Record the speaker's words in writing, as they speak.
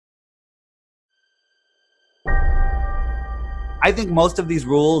I think most of these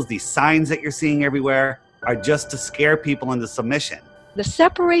rules, these signs that you're seeing everywhere, are just to scare people into submission. The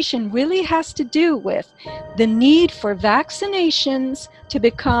separation really has to do with the need for vaccinations to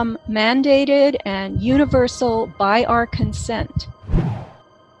become mandated and universal by our consent.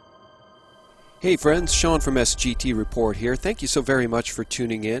 Hey friends, Sean from SGT Report here. Thank you so very much for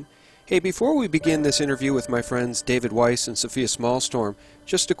tuning in. Hey, before we begin this interview with my friends David Weiss and Sophia Smallstorm,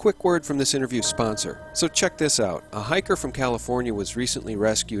 just a quick word from this interview sponsor. So check this out. A hiker from California was recently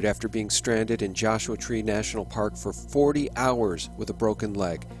rescued after being stranded in Joshua Tree National Park for 40 hours with a broken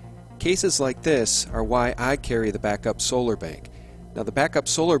leg. Cases like this are why I carry the backup solar bank. Now, the backup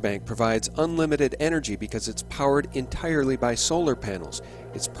solar bank provides unlimited energy because it's powered entirely by solar panels.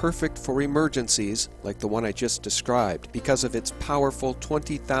 It's perfect for emergencies like the one I just described because of its powerful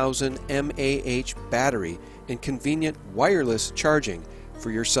 20,000 mAh battery and convenient wireless charging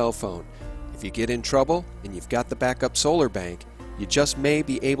for your cell phone. If you get in trouble and you've got the backup solar bank, you just may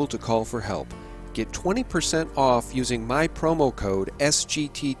be able to call for help. Get 20% off using my promo code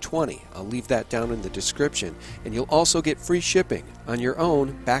SGT20. I'll leave that down in the description. And you'll also get free shipping on your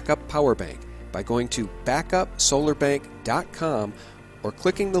own backup power bank by going to backupsolarbank.com or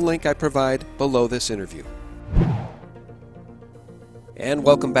clicking the link I provide below this interview. And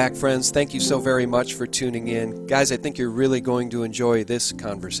welcome back, friends. Thank you so very much for tuning in. Guys, I think you're really going to enjoy this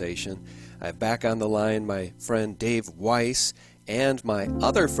conversation. I have back on the line my friend Dave Weiss and my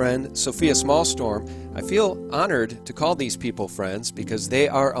other friend, Sophia Smallstorm. I feel honored to call these people friends because they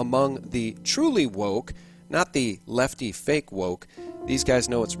are among the truly woke, not the lefty fake woke. These guys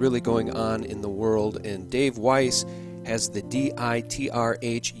know what's really going on in the world, and Dave Weiss has the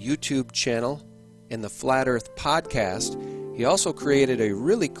DITRH YouTube channel and the Flat Earth podcast. He also created a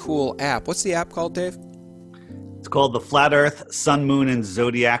really cool app. What's the app called, Dave? It's called the Flat Earth, Sun, Moon, and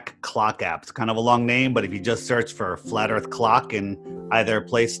Zodiac Clock app. It's kind of a long name, but if you just search for Flat Earth Clock in either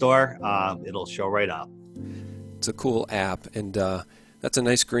Play Store, it'll show right up. It's a cool app, and that's a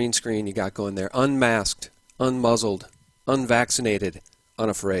nice green screen you got going there. Unmasked, unmuzzled, unvaccinated,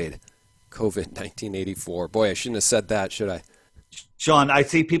 unafraid. COVID 1984. Boy, I shouldn't have said that, should I? Sean, I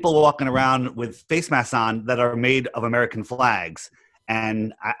see people walking around with face masks on that are made of American flags,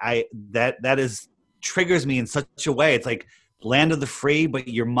 and that is triggers me in such a way. It's like land of the free, but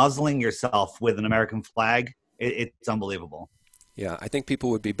you're muzzling yourself with an American flag. It's unbelievable. Yeah, I think people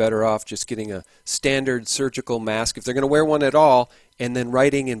would be better off just getting a standard surgical mask if they're going to wear one at all, and then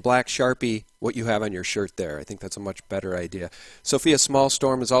writing in black Sharpie what you have on your shirt there. I think that's a much better idea. Sophia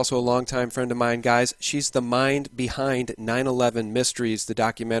Smallstorm is also a longtime friend of mine, guys. She's the mind behind 9/11 Mysteries, the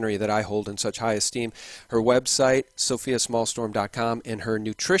documentary that I hold in such high esteem. Her website, sophiasmallstorm.com, and her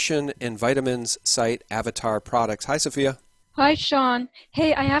nutrition and vitamins site, Avatar Products. Hi, Sophia. Hi, Sean.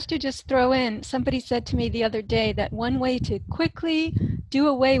 Hey, I have to just throw in, somebody said to me the other day that one way to quickly do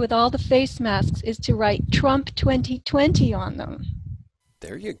away with all the face masks is to write Trump 2020 on them.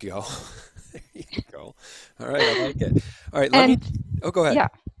 There you go. There you go. All right, I like it. All right, go ahead. Yeah.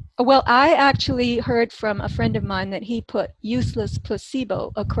 Well, I actually heard from a friend of mine that he put useless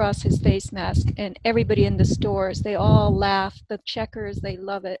placebo across his face mask, and everybody in the stores, they all laugh. The checkers, they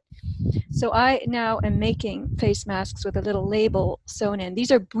love it. So I now am making face masks with a little label sewn in. These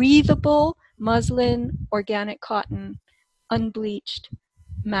are breathable muslin, organic cotton, unbleached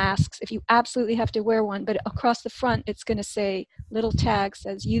masks. If you absolutely have to wear one, but across the front, it's going to say, little tag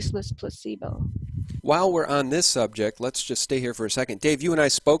says useless placebo. While we're on this subject, let's just stay here for a second. Dave, you and I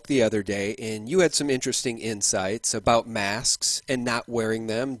spoke the other day, and you had some interesting insights about masks and not wearing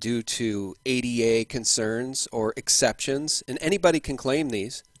them due to ADA concerns or exceptions, and anybody can claim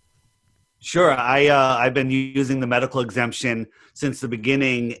these. Sure. I've been using the medical exemption since the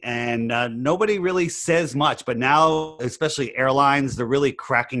beginning, and nobody really says much. But now, especially airlines, they're really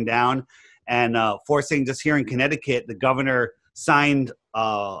cracking down and forcing, just here in Connecticut, the governor signed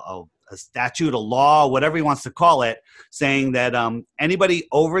a statute, a law, whatever he wants to call it, saying that anybody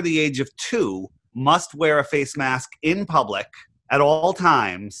over the age of 2 must wear a face mask in public at all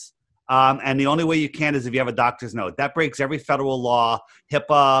times. And the only way you can is if you have a doctor's note. That breaks every federal law,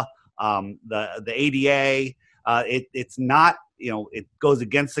 HIPAA, the ADA. It's not, it goes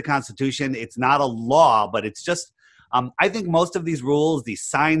against the Constitution. It's not a law, but it's just, I think most of these rules, these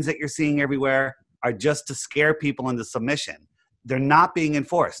signs that you're seeing everywhere, are just to scare people into submission. They're not being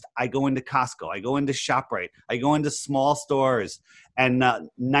enforced. I go into Costco, I go into ShopRite, I go into small stores, and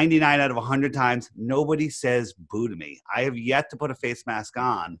 99 out of 100 times, nobody says boo to me. I have yet to put a face mask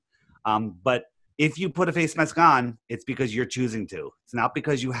on, but if you put a face mask on, it's because you're choosing to. It's not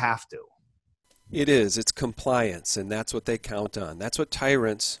because you have to. It is. It's compliance, and that's what they count on. That's what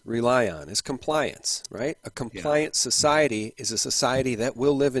tyrants rely on, is compliance, right? A Yeah. compliant society is a society that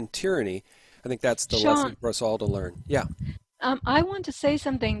will live in tyranny. I think that's the lesson Sean, for us all to learn. Yeah. I want to say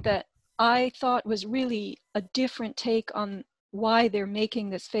something that I thought was really a different take on why they're making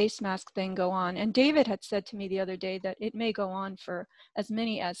this face mask thing go on. And David had said to me the other day that it may go on for as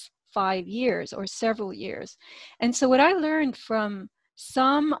many as 5 years or several years. And so what I learned from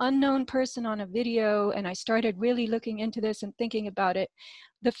some unknown person on a video, and I started really looking into this and thinking about it,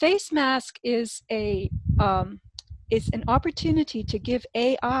 the face mask is an opportunity to give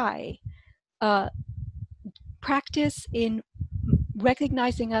AI practice in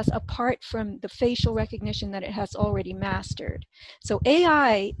recognizing us apart from the facial recognition that it has already mastered. So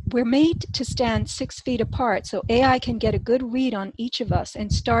AI, we're made to stand 6 feet apart, so AI can get a good read on each of us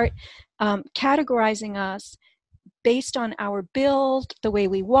and start categorizing us based on our build, the way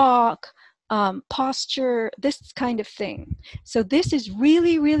we walk, posture, this kind of thing. So this is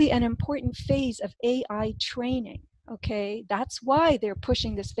really, really an important phase of AI training. Okay, that's why they're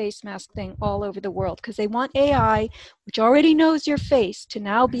pushing this face mask thing all over the world, because they want AI, which already knows your face, to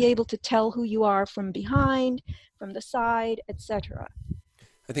now be able to tell who you are from behind, from the side, etc.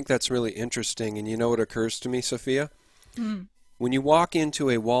 I think that's really interesting. And you know what occurs to me, Sophia? Mm. When you walk into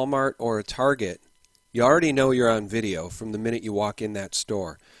a Walmart or a Target, you already know you're on video from the minute you walk in that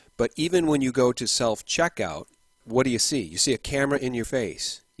store. But even when you go to self-checkout, what do you see? You see a camera in your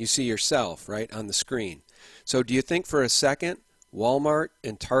face. You see yourself, right, on the screen. So do you think for a second Walmart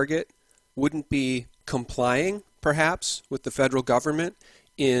and Target wouldn't be complying, perhaps, with the federal government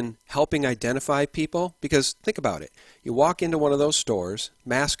in helping identify people? Because think about it. You walk into one of those stores,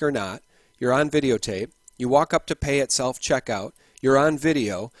 mask or not, you're on videotape. You walk up to pay at self-checkout. You're on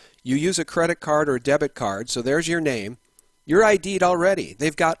video. You use a credit card or a debit card, so there's your name. You're ID'd already.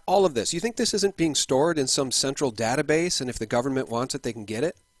 They've got all of this. You think this isn't being stored in some central database, and if the government wants it, they can get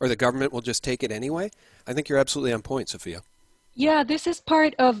it? Or the government will just take it anyway? I think you're absolutely on point, Sophia. Yeah, this is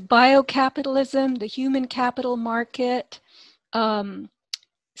part of biocapitalism, the human capital market,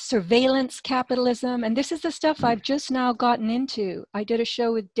 surveillance capitalism, and this is the stuff I've just now gotten into. I did a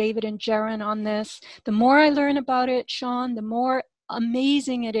show with David and Jaron on this. The more I learn about it, Sean, the more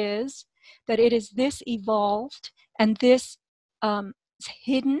amazing it is that it is this evolved and this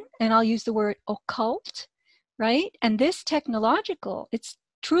hidden, and I'll use the word occult, right? And this technological, it's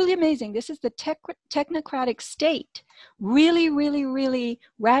truly amazing. This is the technocratic state really, really, really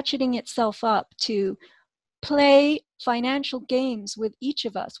ratcheting itself up to play financial games with each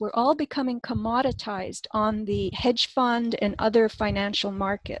of us. We're all becoming commoditized on the hedge fund and other financial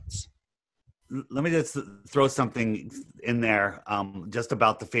markets. Let me just throw something in there just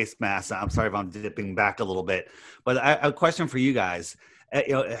about the face mask. I'm sorry if I'm dipping back a little bit, but a question for you guys.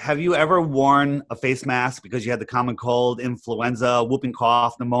 Have you ever worn a face mask because you had the common cold, influenza, whooping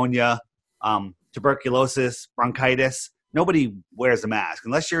cough, pneumonia, tuberculosis, bronchitis? Nobody wears a mask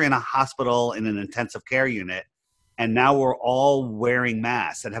unless you're in a hospital in an intensive care unit. And now we're all wearing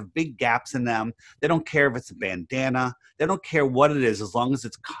masks that have big gaps in them. They don't care if it's a bandana. They don't care what it is as long as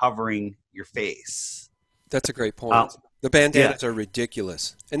it's covering your face. That's a great point. The bandanas are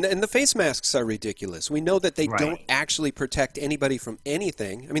ridiculous. And the face masks are ridiculous. We know that they don't actually protect anybody from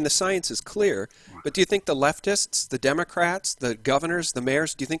anything. I mean, the science is clear. But do you think the leftists, the Democrats, the governors, the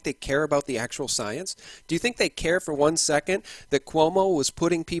mayors, do you think they care about the actual science? Do you think they care for 1 second that Cuomo was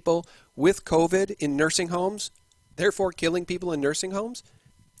putting people with COVID in nursing homes, therefore killing people in nursing homes?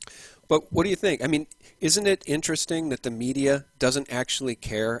 But what do you think? I mean, isn't it interesting that the media doesn't actually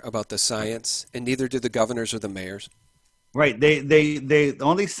care about the science, and neither do the governors or the mayors? Right. The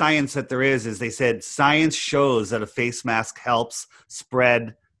only science that there is they said science shows that a face mask helps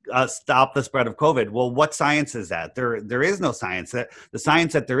stop the spread of COVID. Well, what science is that? There is no science. The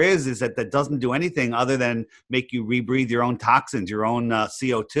science that there is that doesn't do anything other than make you rebreathe your own toxins, your own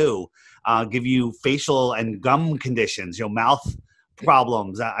CO2, give you facial and gum conditions, mouth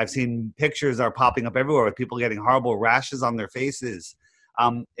problems. I've seen pictures are popping up everywhere with people getting horrible rashes on their faces.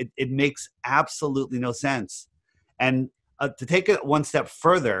 It makes absolutely no sense. And to take it one step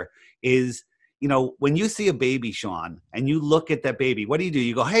further is, when you see a baby, Sean, and you look at that baby, what do?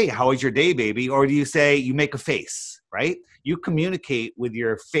 You go, hey, how was your day, baby? Or do you say, you make a face, right? You communicate with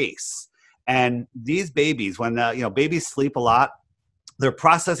your face. And these babies, when babies sleep a lot, they're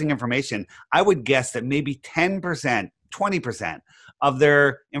processing information. I would guess that maybe 10%, 20% of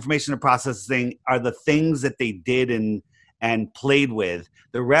their information they're processing are the things that they did and played with.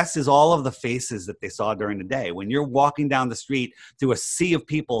 The rest is all of the faces that they saw during the day. When you're walking down the street through a sea of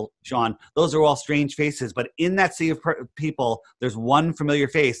people, Sean, those are all strange faces. But in that sea of people, there's one familiar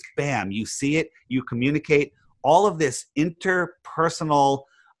face. Bam, you see it, you communicate. All of this interpersonal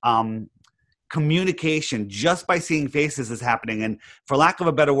communication just by seeing faces is happening. And for lack of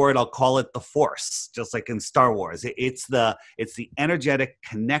a better word, I'll call it the Force, just like in Star Wars. It's the energetic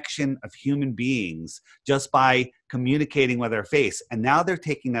connection of human beings just by communicating with their face. And now they're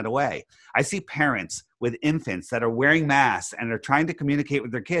taking that away. I see parents with infants that are wearing masks and are trying to communicate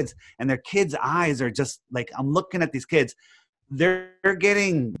with their kids, and their kids' eyes are just like, I'm looking at these kids, they're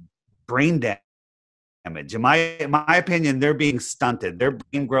getting brain damage. In my opinion, they're being stunted. Their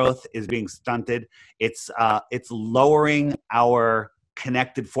brain growth is being stunted. It's lowering our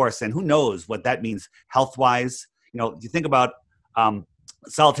connected force, and who knows what that means health-wise. You think about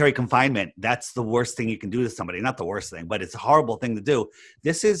solitary confinement. That's the worst thing you can do to somebody. Not the worst thing, but it's a horrible thing to do.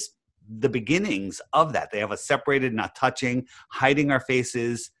 This is the beginnings of that. They have us separated, not touching, hiding our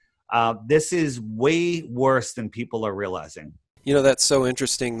faces. This is way worse than people are realizing. That's so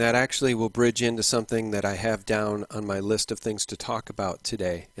interesting. That actually will bridge into something that I have down on my list of things to talk about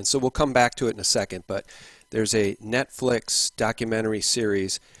today. And so we'll come back to it in a second, but there's a Netflix documentary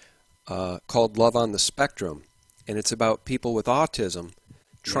series called Love on the Spectrum, and it's about people with autism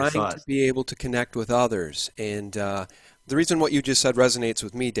trying to be able to connect with others. And the reason what you just said resonates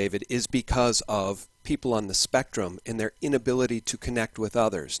with me, David, is because of people on the spectrum and their inability to connect with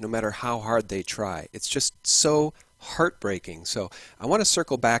others, no matter how hard they try. It's just so heartbreaking. So I want to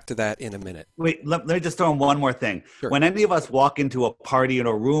circle back to that in a minute. Wait, let me just throw in one more thing. Sure. When any of us walk into a party in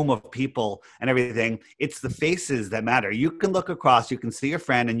a room of people and everything, it's the faces that matter. You can look across, you can see your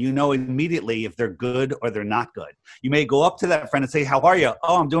friend, and you know immediately if they're good or they're not good. You may go up to that friend and say, "How are you?"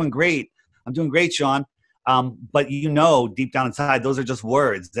 "Oh, I'm doing great. I'm doing great, Sean." But deep down inside, those are just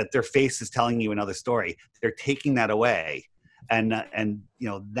words that their face is telling you another story. They're taking that away. And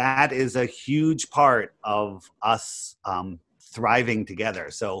that is a huge part of us thriving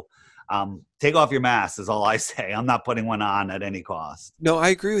together. So take off your mask is all I say. I'm not putting one on at any cost. No, I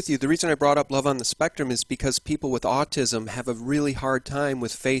agree with you. The reason I brought up Love on the Spectrum is because people with autism have a really hard time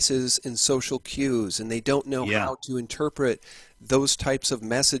with faces and social cues, and they don't know how to interpret those types of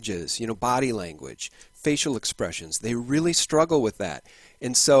messages, body language, facial expressions. They really struggle with that.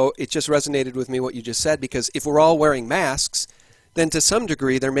 And so it just resonated with me what you just said, because if we're all wearing masks, then to some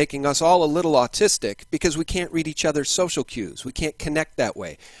degree they're making us all a little autistic because we can't read each other's social cues. We can't connect that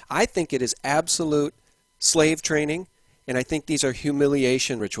way. I think it is absolute slave training, and I think these are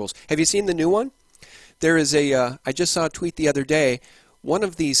humiliation rituals. Have you seen the new one? There is I just saw a tweet the other day. One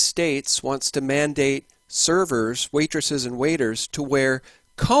of these states wants to mandate servers, waitresses and waiters to wear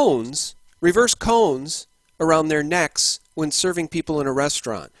cones, reverse cones, around their necks when serving people in a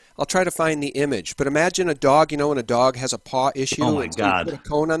restaurant. I'll try to find the image, but imagine a dog, when a dog has a paw issue, oh my and God, you put a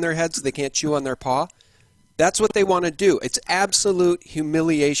cone on their head so they can't chew on their paw. That's what they want to do. It's absolute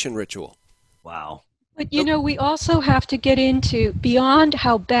humiliation ritual. Wow. But we also have to get into beyond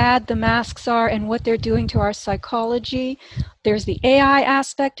how bad the masks are and what they're doing to our psychology. There's the AI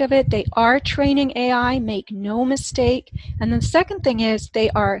aspect of it. They are training AI, make no mistake. And the second thing is they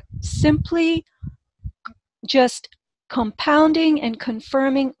are simply just compounding and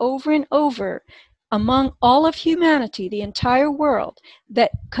confirming over and over among all of humanity, the entire world,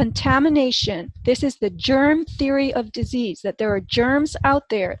 that contamination, this is the germ theory of disease, that there are germs out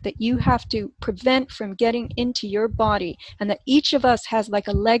there that you have to prevent from getting into your body, and that each of us has like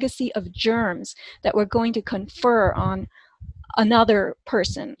a legacy of germs that we're going to confer on another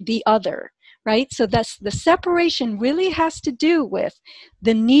person, the other. Right? So that's the separation really has to do with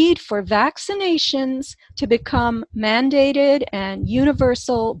the need for vaccinations to become mandated and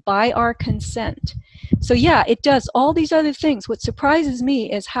universal by our consent. So yeah, it does all these other things. What surprises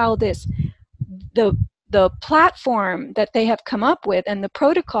me is how the platform that they have come up with and the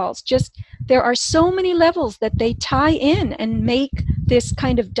protocols, there are so many levels that they tie in and make this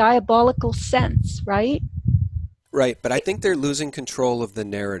kind of diabolical sense, right? Right, but I think they're losing control of the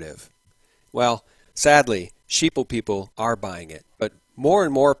narrative. Well, sadly, sheeple people are buying it, but more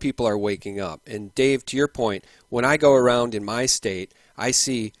and more people are waking up. And Dave, to your point, when I go around in my state, I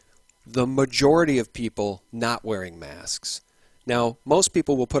see the majority of people not wearing masks. Now, most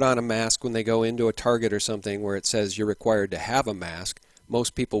people will put on a mask when they go into a Target or something where it says you're required to have a mask.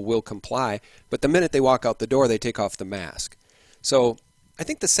 Most people will comply, but the minute they walk out the door, they take off the mask. So I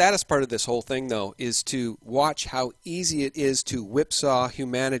think the saddest part of this whole thing, though, is to watch how easy it is to whipsaw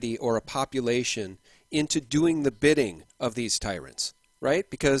humanity or a population into doing the bidding of these tyrants, right?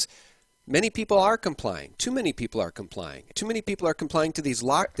 Because Many people are complying. Too many people are complying. Too many people are complying to these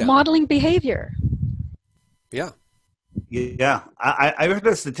lockdowns. Modeling behavior. Yeah. Yeah, I heard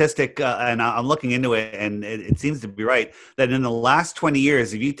a statistic, and I'm looking into it, and it seems to be right, that in the last 20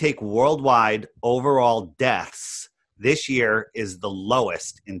 years, if you take worldwide overall deaths, this year is the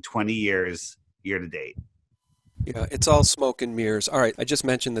lowest in 20 years, year to date. Yeah, it's all smoke and mirrors. All right, I just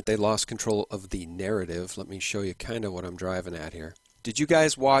mentioned that they lost control of the narrative. Let me show you kind of what I'm driving at here. Did you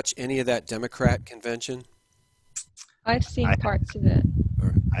guys watch any of that Democrat convention? I've seen parts of it.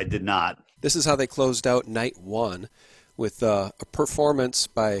 I did not. This is how they closed out night one with a performance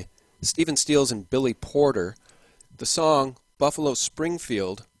by Stephen Stills and Billy Porter. The song Buffalo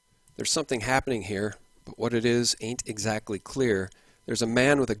Springfield. There's something happening here, but what it is ain't exactly clear. There's a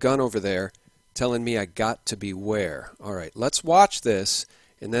man with a gun over there telling me I got to beware. All right, let's watch this,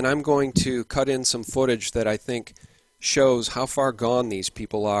 and then I'm going to cut in some footage that I think shows how far gone these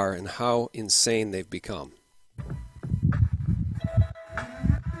people are and how insane they've become.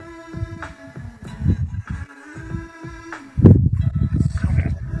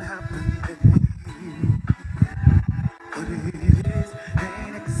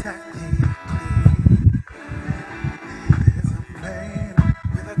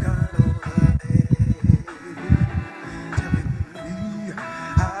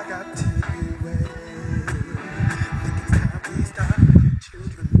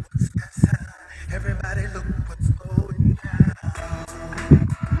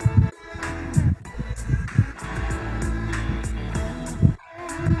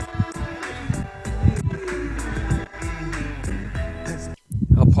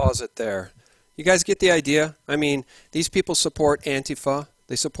 Pause it there. You guys get the idea? I mean, these people support Antifa.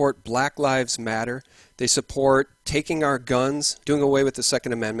 They support Black Lives Matter. They support taking our guns, doing away with the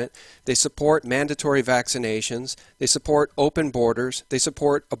Second Amendment. They support mandatory vaccinations. They support open borders. They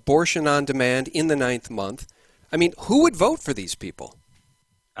support abortion on demand in the 9th month. I mean, who would vote for these people?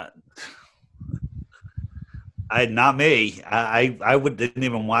 Not me. I didn't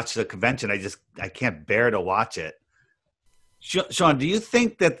even watch the convention. I can't bear to watch it. Sean, do you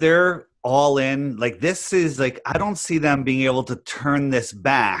think that they're all in? Like, this is like, I don't see them being able to turn this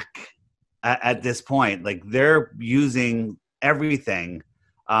back at this point. Like, they're using everything.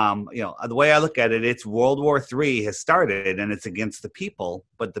 The way I look at it, it's World War III has started and it's against the people,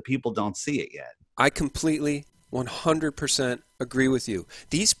 but the people don't see it yet. I completely 100% agree with you.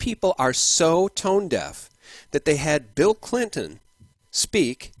 These people are so tone deaf that they had Bill Clinton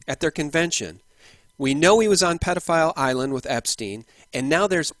speak at their convention. We know he was on Pedophile Island with Epstein, and now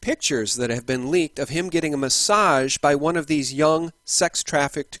there's pictures that have been leaked of him getting a massage by one of these young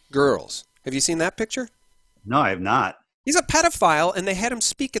sex-trafficked girls. Have you seen that picture? No, I have not. He's a pedophile, and they had him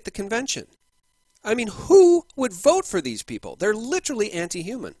speak at the convention. I mean, who would vote for these people? They're literally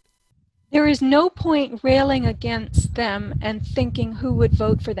anti-human. There is no point railing against them and thinking who would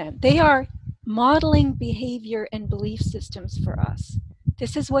vote for them. They are modeling behavior and belief systems for us.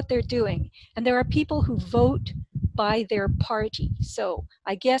 This is what they're doing. And there are people who vote by their party. So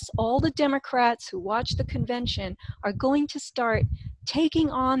I guess all the Democrats who watch the convention are going to start taking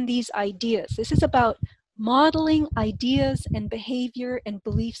on these ideas. This is about modeling ideas and behavior and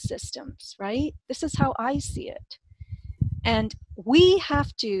belief systems, right? This is how I see it. And we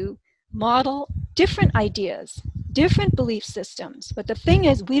have to model different ideas, different belief systems. But the thing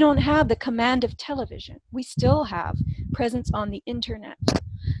is, we don't have the command of television. We still have presence on the internet.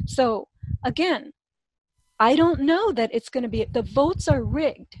 So again, I don't know that it's going to be, the votes are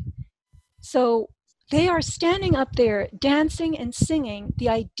rigged. So they are standing up there dancing and singing the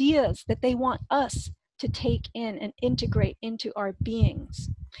ideas that they want us to take in and integrate into our beings.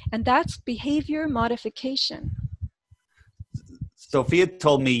 And that's behavior modification. Sophia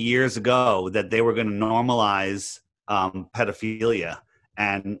told me years ago that they were going to normalize pedophilia.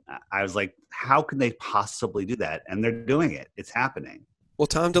 And I was like, how can they possibly do that? And they're doing it. It's happening. Well,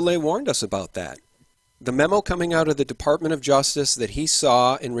 Tom DeLay warned us about that. The memo coming out of the Department of Justice that he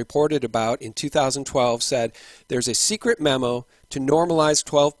saw and reported about in 2012 said there's a secret memo to normalize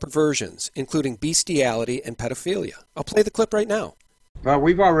 12 perversions, including bestiality and pedophilia. I'll play the clip right now. Well,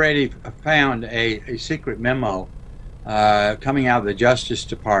 we've already found a secret memo coming out of the Justice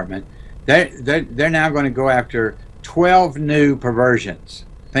Department. They're now going to go after 12 new perversions,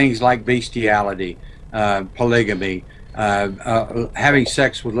 things like bestiality, polygamy, having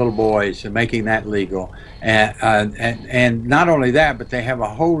sex with little boys and making that legal, and not only that, but they have a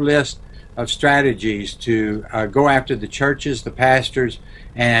whole list of strategies to go after the churches, the pastors,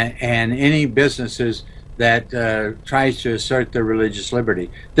 and any businesses that tries to assert their religious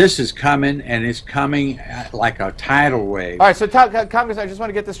liberty. This is coming, and it's coming like a tidal wave. All right, so Congress, I just want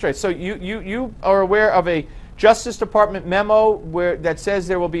to get this straight. So you are aware of a Justice Department memo that says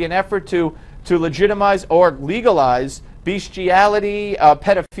there will be an effort to legitimize or legalize bestiality,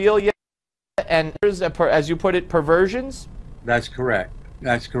 pedophilia, and, as you put it, perversions? That's correct.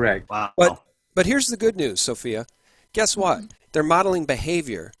 That's correct. Wow. But here's the good news, Sophia. Guess what? They're modeling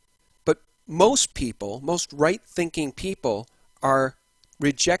behavior. But most people, most right-thinking people, are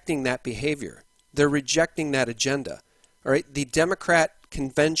rejecting that behavior. They're rejecting that agenda. All right? The Democrat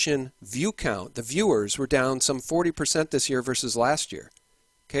convention view count, the viewers were down some 40% this year versus last year.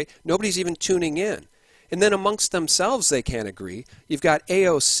 Okay? Nobody's even tuning in. And then amongst themselves they can't agree. You've got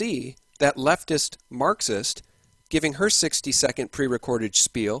AOC, that leftist Marxist, giving her 60-second pre-recorded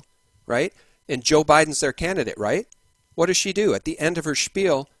spiel, right? And Joe Biden's their candidate, right? What does she do? At the end of her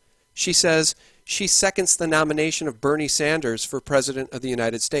spiel, she says she seconds the nomination of Bernie Sanders for President of the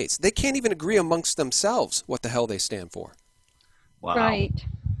United States. They can't even agree amongst themselves what the hell they stand for. Wow. Right.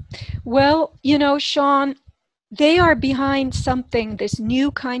 Well, you know, Sean, they are behind something, this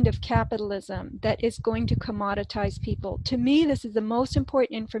new kind of capitalism that is going to commoditize people. To me, this is the most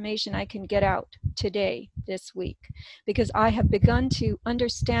important information I can get out today, this week, because I have begun to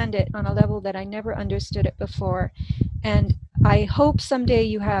understand it on a level that I never understood it before. And I hope someday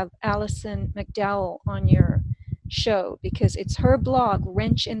you have Alison McDowell on your show, because it's her blog,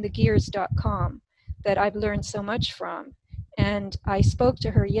 wrenchinthegears.com, that I've learned so much from. And I spoke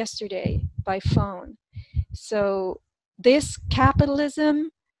to her yesterday by phone. So this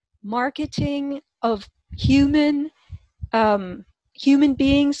capitalism, marketing of human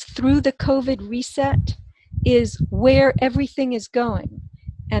beings through the COVID reset is where everything is going.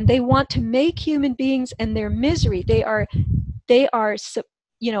 And they want to make human beings and their misery. They are,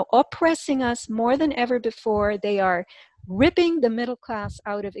 oppressing us more than ever before. They are ripping the middle class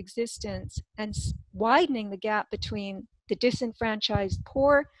out of existence and widening the gap between the disenfranchised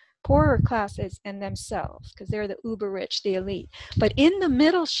poorer classes and themselves, because they're the uber rich, the elite. But in the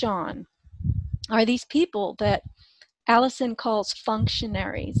middle, Sean, are these people that Allison calls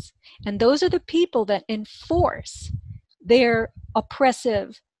functionaries. And those are the people that enforce their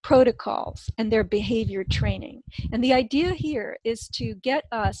oppressive protocols and their behavior training. And the idea here is to get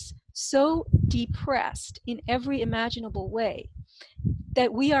us so depressed in every imaginable way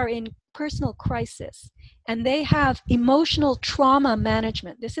that we are in personal crisis. And they have emotional trauma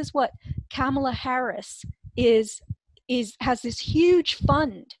management. This is what Kamala Harris has this huge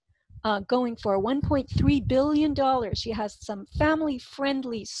fund going for $1.3 billion. She has some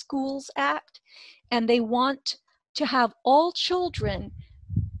family-friendly schools act, and they want to have all children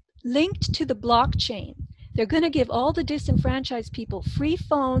linked to the blockchain. They're going to give all the disenfranchised people free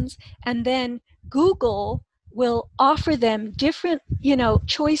phones, and then Google will offer them different,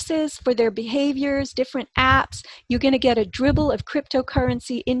 choices for their behaviors, different apps. You're going to get a dribble of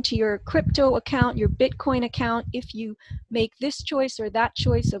cryptocurrency into your crypto account, your Bitcoin account, if you make this choice or that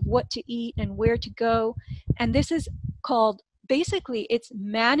choice of what to eat and where to go. And this is called, basically, it's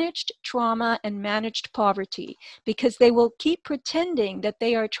managed trauma and managed poverty, because they will keep pretending that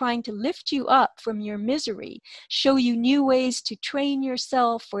they are trying to lift you up from your misery, show you new ways to train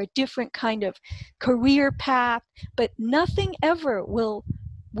yourself for a different kind of career path, but nothing ever will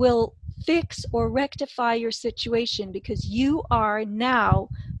fix or rectify your situation, because you are now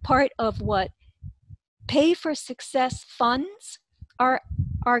part of what pay for success funds are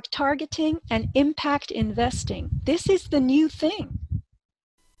targeting, and impact investing. This is the new thing.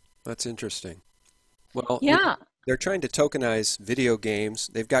 That's interesting. Well, yeah. They're trying to tokenize video games.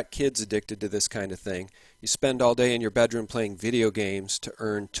 They've got kids addicted to this kind of thing. You spend all day in your bedroom playing video games to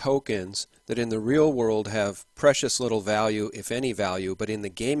earn tokens that in the real world have precious little value, if any value, but in the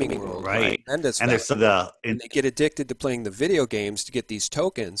gaming world, right? Tremendous and value. And they get addicted to playing the video games to get these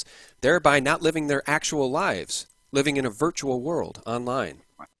tokens, thereby not living their actual lives, living in a virtual world online.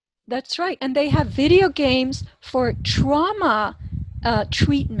 That's right. And they have video games for trauma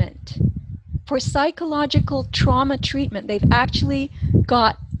treatment, for psychological trauma treatment. They've actually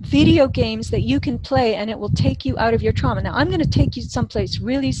got video games that you can play, and it will take you out of your trauma. Now, I'm going to take you someplace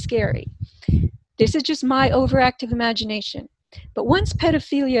really scary. This is just my overactive imagination. But once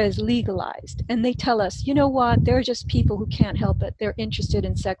pedophilia is legalized, and they tell us, you know what, they're just people who can't help it. They're interested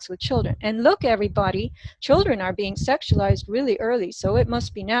in sex with children. And look, everybody, children are being sexualized really early, so it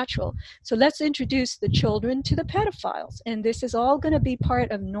must be natural. So let's introduce the children to the pedophiles. And this is all going to be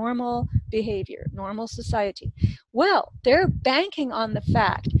part of normal behavior, normal society. Well, they're banking on the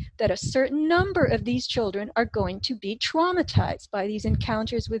fact that a certain number of these children are going to be traumatized by these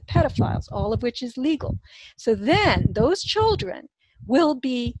encounters with pedophiles, all of which is legal. So then those children will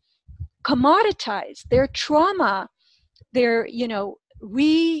be commoditized. Their trauma, their,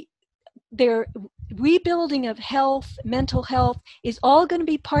 their rebuilding of health, mental health, is all going to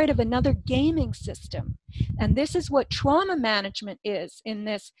be part of another gaming system. And this is what trauma management is in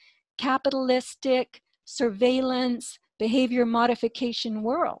this capitalistic surveillance behavior modification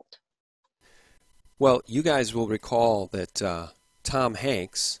world. Well, you guys will recall that Tom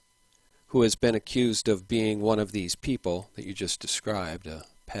Hanks, who has been accused of being one of these people that you just described, a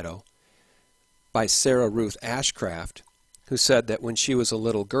pedo, by Sarah Ruth Ashcraft, who said that when she was a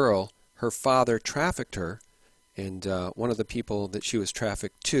little girl, her father trafficked her, and one of the people that she was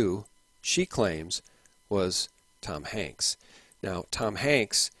trafficked to, she claims, was Tom Hanks. Now, Tom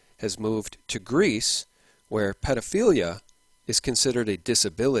Hanks has moved to Greece, where pedophilia is considered a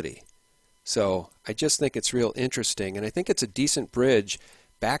disability. So I just think it's real interesting, and I think it's a decent bridge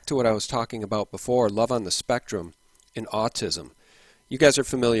back to what I was talking about before, love on the spectrum and autism. You guys are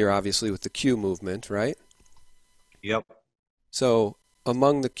familiar, obviously, with the Q movement, right? Yep. So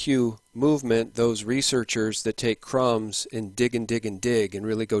among the Q movement, those researchers that take crumbs and dig and dig and dig and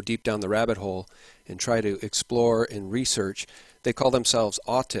really go deep down the rabbit hole and try to explore and research, they call themselves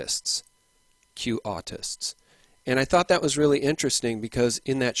autists, Q autists. And I thought that was really interesting because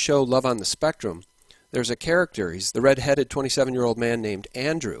in that show, Love on the Spectrum, there's a character. He's the red-headed 27-year-old man named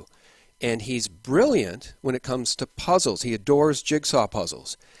Andrew. And he's brilliant when it comes to puzzles. He adores jigsaw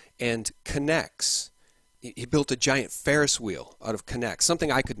puzzles and connects. He built a giant Ferris wheel out of connects,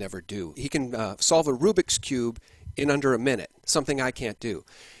 something I could never do. He can solve a Rubik's Cube in under a minute, something I can't do.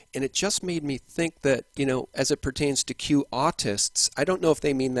 And it just made me think that, as it pertains to Q autists, I don't know if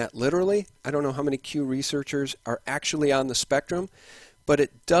they mean that literally. I don't know how many Q researchers are actually on the spectrum, but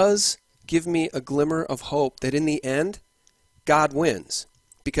it does give me a glimmer of hope that in the end, God wins.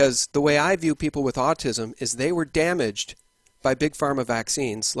 Because the way I view people with autism is they were damaged by big pharma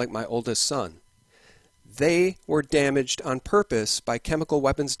vaccines, like my oldest son. They were damaged on purpose by chemical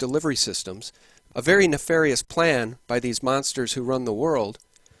weapons delivery systems, a very nefarious plan by these monsters who run the world.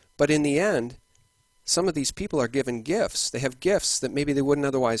 But in the end, some of these people are given gifts. They have gifts that maybe they wouldn't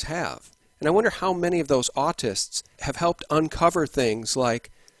otherwise have. And I wonder how many of those autists have helped uncover things like,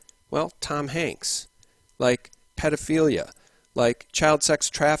 well, Tom Hanks, like pedophilia, like child sex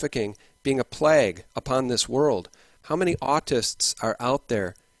trafficking being a plague upon this world. How many autists are out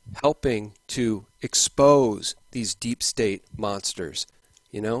there helping to expose these deep state monsters?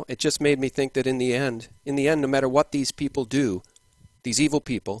 It just made me think that in the end, no matter what these people do, these evil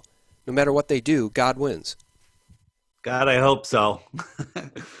people, no matter what they do, God wins. God, I hope so.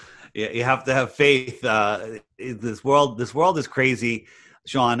 You have to have faith. This world is crazy,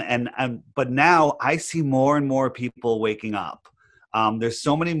 Sean. But now I see more and more people waking up. There's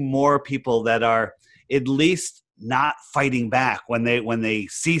so many more people that are at least not fighting back when they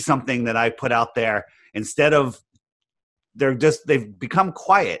see something that I put out there. Instead of they've become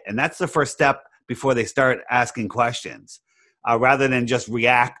quiet, and that's the first step before they start asking questions. Rather than just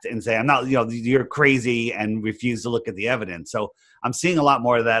react and say, I'm not, you're crazy, and refuse to look at the evidence. So I'm seeing a lot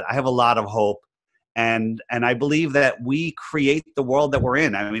more of that. I have a lot of hope. And I believe that we create the world that we're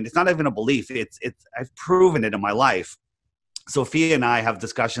in. I mean, it's not even a belief. I've proven it in my life. Sophia and I have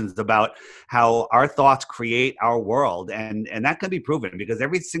discussions about how our thoughts create our world. And that can be proven because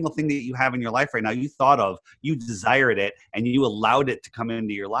every single thing that you have in your life right now, you thought of, you desired it, and you allowed it to come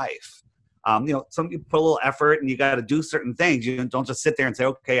into your life. Some people put a little effort and you got to do certain things. You don't just sit there and say,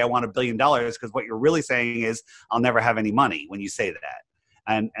 okay, I want $1 billion, because what you're really saying is I'll never have any money when you say that.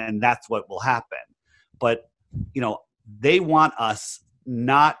 And that's what will happen. But, they want us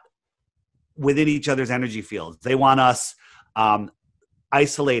not within each other's energy fields. They want us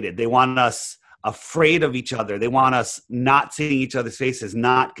isolated. They want us afraid of each other. They want us not seeing each other's faces,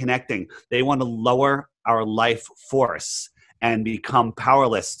 not connecting. They want to lower our life force and become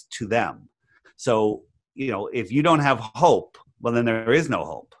powerless to them. So, if you don't have hope, well, then there is no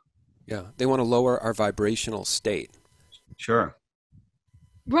hope. Yeah, they want to lower our vibrational state. Sure.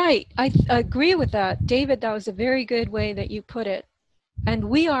 Right. I agree with that. David, that was a very good way that you put it. And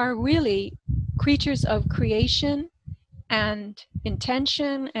we are really creatures of creation and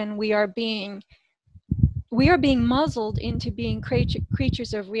intention, and we are being muzzled into being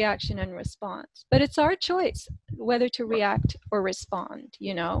creatures of reaction and response. But it's our choice whether to react or respond,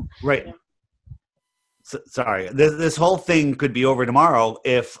 Right. Sorry, this whole thing could be over tomorrow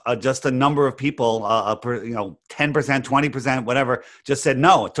if just a number of people, 10%, 20%, whatever, just said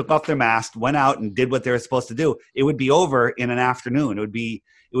no, took off their mask, went out and did what they were supposed to do. It would be over in an afternoon. It would be,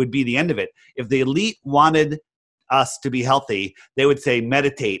 it would be the end of it. If the elite wanted us to be healthy, they would say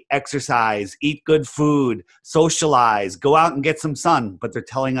meditate, exercise, eat good food, socialize, go out and get some sun. But they're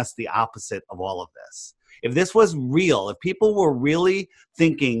telling us the opposite of all of this. If this was real, if people were really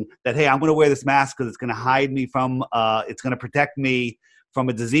thinking that, hey, I'm going to wear this mask because it's going to hide me from, it's going to protect me from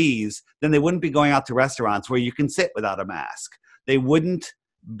a disease, then they wouldn't be going out to restaurants where you can sit without a mask. They wouldn't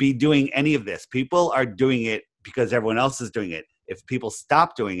be doing any of this. People are doing it because everyone else is doing it. If people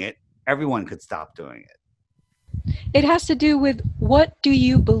stop doing it, everyone could stop doing it. It has to do with, what do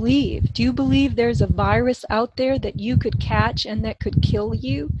you believe? Do you believe there's a virus out there that you could catch and that could kill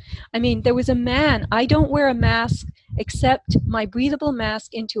you? I mean, there was a man, I don't wear a mask except my breathable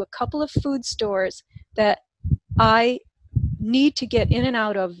mask into a couple of food stores that I need to get in and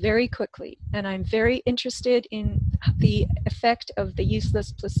out of very quickly. And I'm very interested in the effect of the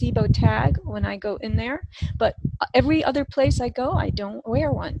useless placebo tag when I go in there. But every other place I go, I don't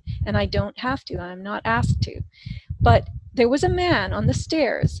wear one. And I don't have to. I'm not asked to. But there was a man on the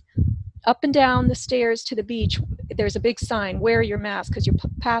stairs, up and down the stairs to the beach. There's a big sign, wear your mask, because you're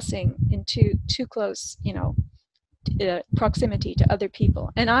passing into too close, proximity to other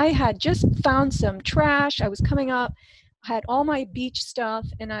people. And I had just found some trash. I was coming up, had all my beach stuff,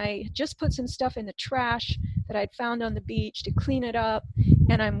 and I just put some stuff in the trash that I'd found on the beach to clean it up.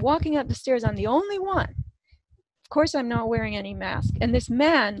 And I'm walking up the stairs. I'm the only one. Of course, I'm not wearing any mask. And this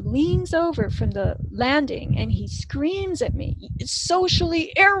man leans over from the landing and he screams at me, "It's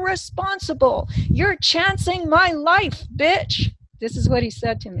socially irresponsible. You're chancing my life, bitch." This is what he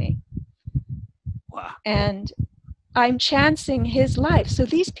said to me. Wow. And I'm chancing his life. So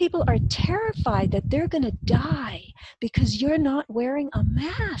these people are terrified that they're going to die because you're not wearing a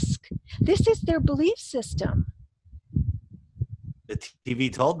mask. This is their belief system. The TV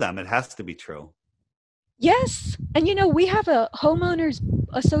told them it has to be true. Yes. And we have a homeowners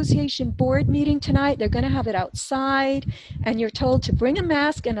association board meeting tonight. They're going to have it outside, and you're told to bring a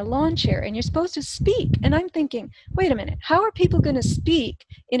mask and a lawn chair, and you're supposed to speak. And I'm thinking, wait a minute, how are people going to speak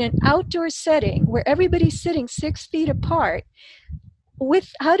in an outdoor setting where everybody's sitting 6 feet apart?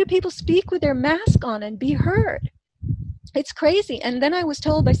 How do people speak with their mask on and be heard? It's crazy. And then I was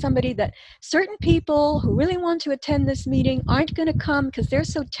told by somebody that certain people who really want to attend this meeting aren't going to come because they're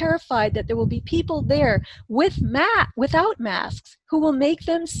so terrified that there will be people there without masks who will make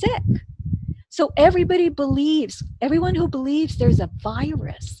them sick. So everyone who believes there's a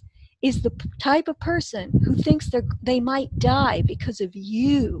virus is the type of person who thinks they might die because of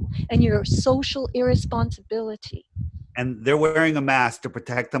you and your social irresponsibility. And they're wearing a mask to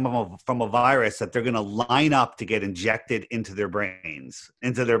protect them from a virus that they're going to line up to get injected into their brains,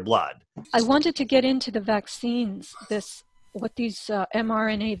 into their blood. I wanted to get into the vaccines, what these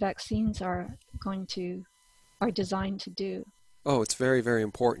mRNA vaccines are designed to do. Oh, it's very, very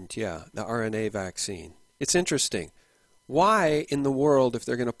important, yeah, the RNA vaccine. It's interesting. Why in the world, if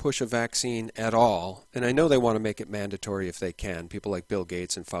they're going to push a vaccine at all, and I know they want to make it mandatory if they can, people like Bill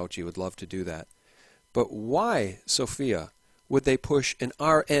Gates and Fauci would love to do that, but why, Sophia, would they push an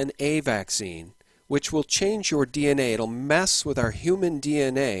RNA vaccine, which will change your DNA? It'll mess with our human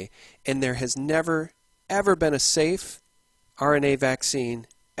DNA, and there has never, ever been a safe RNA vaccine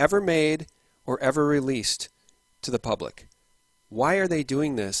ever made or ever released to the public. Why are they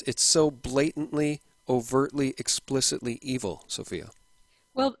doing this? It's so blatantly, overtly, explicitly evil, Sophia.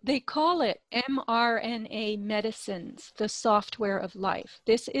 Well, they call it mRNA medicines, the software of life.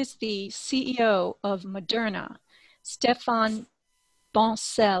 This is the CEO of Moderna, Stéphane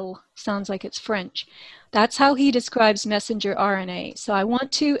Bancel, sounds like it's French. That's how he describes messenger RNA. So I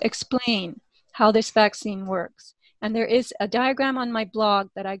want to explain how this vaccine works. And there is a diagram on my blog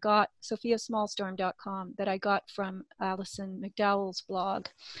that I got, sophiasmallstorm.com, that I got from Alison McDowell's blog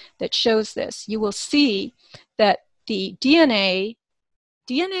that shows this. You will see that the DNA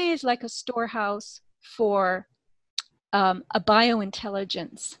is like a storehouse for a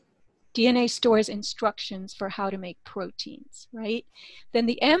biointelligence. DNA stores instructions for how to make proteins, right? Then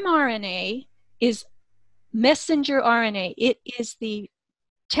the mRNA is messenger RNA. It is the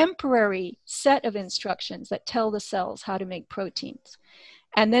temporary set of instructions that tell the cells how to make proteins.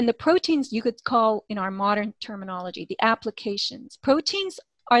 And then the proteins you could call, in our modern terminology, the applications. Proteins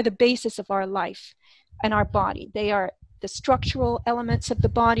are the basis of our life and our body. They are the structural elements of the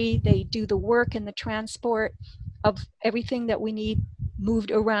body. They do the work and the transport of everything that we need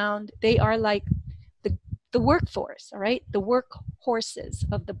moved around. They are like the workforce, all right? The workhorses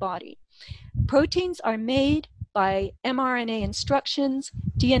of the body. Proteins are made by mRNA instructions.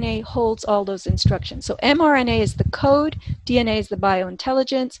 DNA holds all those instructions. So mRNA is the code, DNA is the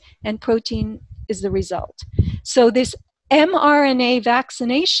biointelligence, and protein is the result. So this mRNA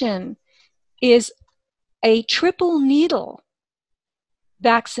vaccination is a triple needle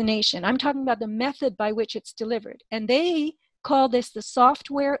vaccination. I'm talking about the method by which it's delivered. And they call this the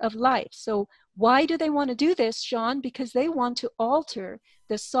software of life. So why do they want to do this, Sean? Because they want to alter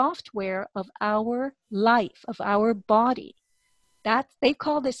the software of our life, of our body. They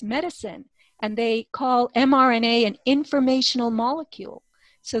call this medicine, and they call mRNA an informational molecule.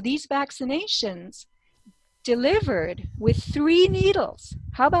 So these vaccinations delivered with 3 needles.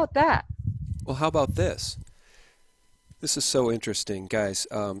 How about that? Well, how about this? This is so interesting, guys.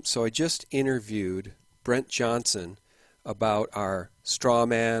 So I just interviewed Brent Johnson about our straw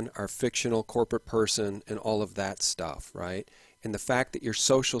man, our fictional corporate person, and all of that stuff, right? And the fact that your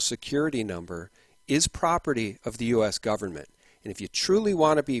social security number is property of the U.S. government. And if you truly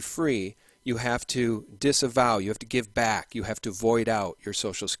want to be free, you have to disavow, you have to give back, you have to void out your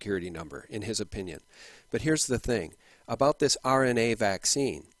social security number, in his opinion. But here's the thing about this RNA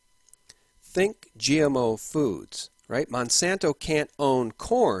vaccine. Think GMO foods, right? Monsanto can't own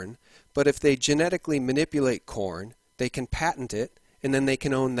corn, but if they genetically manipulate corn, they can patent it, and then they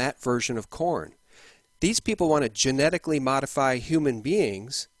can own that version of corn. These people want to genetically modify human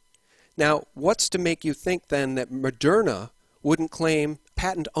beings. Now, what's to make you think then that Moderna wouldn't claim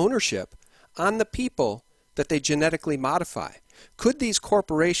patent ownership on the people that they genetically modify? Could these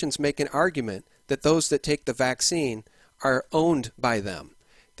corporations make an argument that those that take the vaccine are owned by them?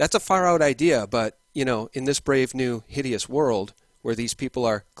 That's a far out idea, but you know, in this brave new hideous world where these people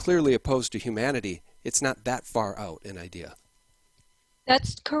are clearly opposed to humanity, it's not that far out an idea.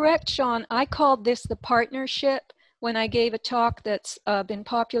 That's correct, Sean. I called this the partnership when I gave a talk that's been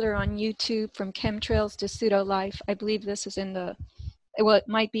popular on YouTube, From Chemtrails to Pseudo Life. I believe this is in the, well, it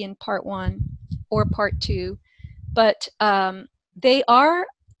might be in part 1 or part 2, but they are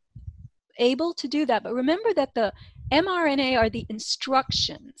able to do that. But remember that the mRNA are the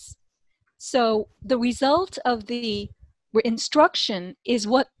instructions. So the result of the instruction is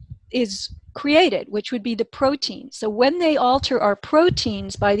what is created, which would be the protein. So when they alter our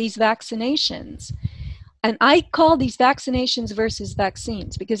proteins by these vaccinations, and I call these vaccinations versus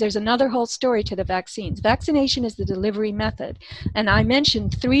vaccines because there's another whole story to the vaccines. Vaccination is the delivery method. And I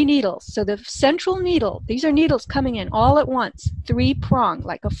mentioned 3 needles. So the central needle, these are needles coming in all at once, 3-pronged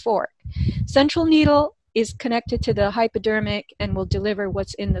like a fork. Central needle is connected to the hypodermic and will deliver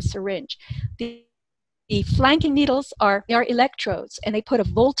what's in the syringe. The flanking needles are electrodes, and they put a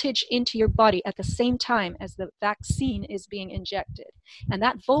voltage into your body at the same time as the vaccine is being injected. And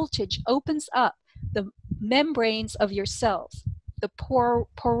that voltage opens up the membranes of your cells, the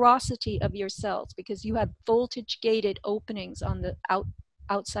porosity of your cells, because you have voltage-gated openings on the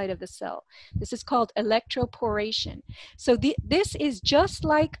outside of the cell. This is called electroporation. So this is just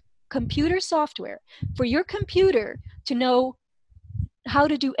like computer software. For your computer to know how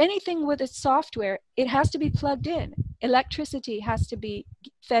to do anything with its software, it has to be plugged in. Electricity has to be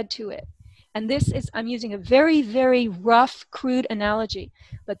fed to it. And this is, I'm using a very, very rough, crude analogy,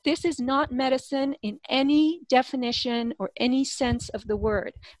 but this is not medicine in any definition or any sense of the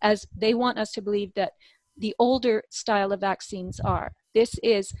word, as they want us to believe that the older style of vaccines are. This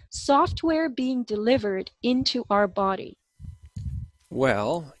is software being delivered into our body.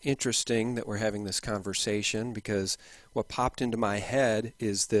 Well, interesting that we're having this conversation, because what popped into my head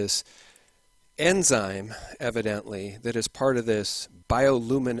is this enzyme, evidently, that is part of this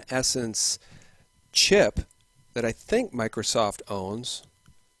bioluminescence chip that I think Microsoft owns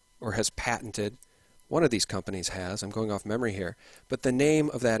or has patented. One of these companies has. I'm going off memory here. But the name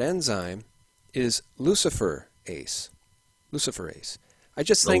of that enzyme is luciferase. Luciferase. I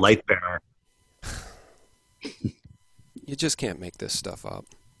just think... The light bearer. You just can't make this stuff up.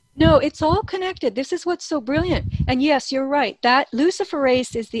 No, it's all connected. This is what's so brilliant. And yes, you're right. That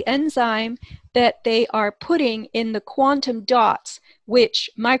luciferase is the enzyme that they are putting in the quantum dots, which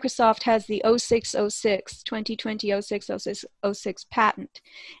Microsoft has the 0606, 2020 0606 patent.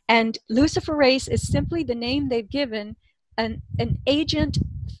 And luciferase is simply the name they've given an agent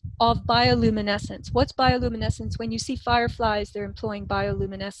of bioluminescence. What's bioluminescence? When you see fireflies, they're employing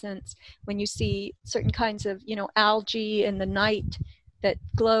bioluminescence. When you see certain kinds of, algae in the night that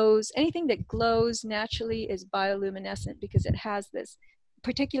glows, anything that glows naturally is bioluminescent because it has this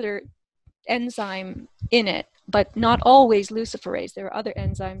particular enzyme in it, but not always luciferase. There are other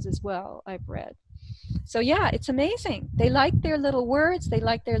enzymes as well, I've read. So yeah, it's amazing. They like their little words, they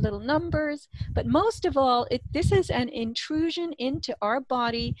like their little numbers, but most of all, this is an intrusion into our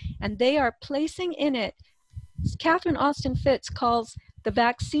body, and they are placing in it, Catherine Austin Fitts calls the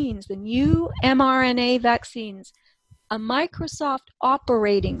vaccines, the new mRNA vaccines, a Microsoft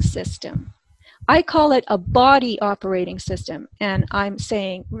operating system. I call it a body operating system. And I'm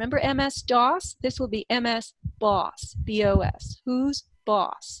saying, remember MS-DOS? This will be MS-BOSS, B-O-S. Who's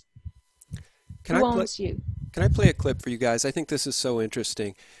boss? Who owns you? Can I play a clip for you guys? I think this is so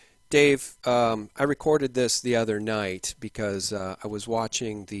interesting. Dave, I recorded this the other night because I was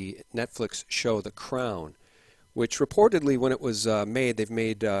watching the Netflix show The Crown, which reportedly, when it was made, they've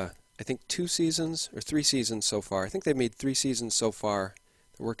made, I think, 2 seasons or 3 seasons so far. I think they've made 3 seasons so far.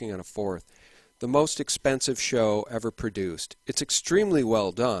 They're working on a 4th. The most expensive show ever produced. It's extremely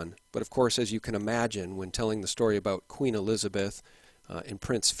well done, but of course, as you can imagine, when telling the story about Queen Elizabeth and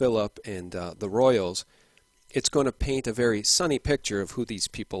Prince Philip and the royals, it's going to paint a very sunny picture of who these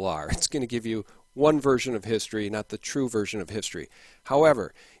people are. It's going to give you one version of history, not the true version of history.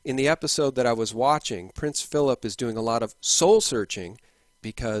 However, in the episode that I was watching, Prince Philip is doing a lot of soul searching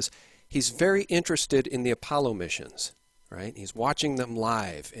because he's very interested in the Apollo missions. Right? He's watching them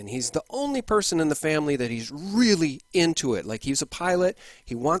live, and he's the only person in the family that he's really into it. Like, he's a pilot.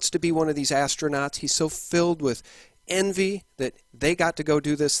 He wants to be one of these astronauts. He's so filled with envy that they got to go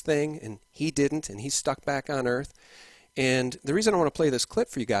do this thing, and he didn't, and he's stuck back on Earth. And the reason I want to play this clip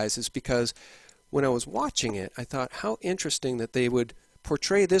for you guys is because when I was watching it, I thought how interesting that they would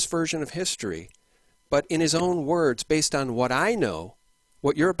portray this version of history, but in his own words, based on what I know.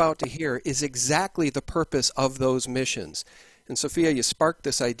 What you're about to hear is exactly the purpose of those missions. And Sophia, you sparked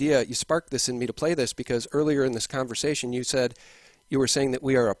this idea, you sparked this in me to play this because earlier in this conversation you said, you were saying that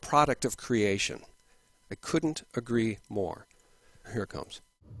we are a product of creation. I couldn't agree more. Here it comes.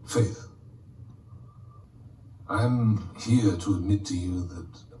 Faith. I'm here to admit to you that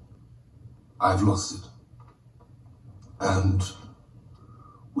I've lost it. And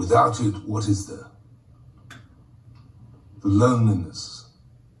without it, what is there? The loneliness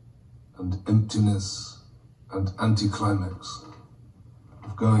and emptiness and anticlimax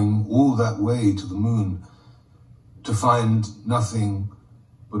of going all that way to the moon to find nothing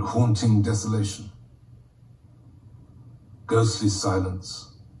but haunting desolation, ghostly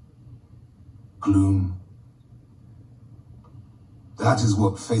silence, gloom. That is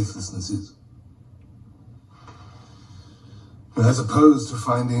what faithlessness is. As opposed to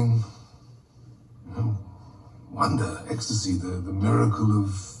finding, wonder, ecstasy, the miracle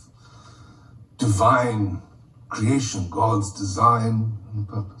of divine creation, God's design and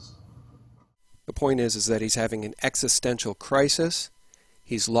purpose. The point is that he's having an existential crisis.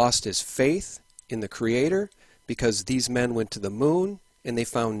 He's lost his faith in the Creator because these men went to the moon and they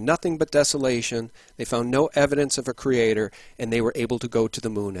found nothing but desolation. They found no evidence of a Creator, and they were able to go to the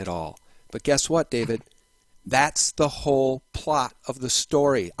moon at all. But guess what, David? That's the whole plot of the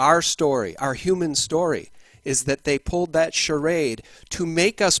story, our human story, is that they pulled that charade to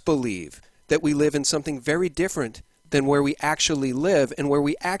make us believe that we live in something very different than where we actually live, and where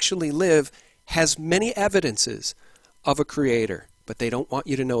we actually live has many evidences of a Creator, but they don't want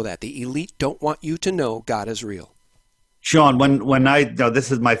you to know that. The elite don't want you to know God is real. Sean, when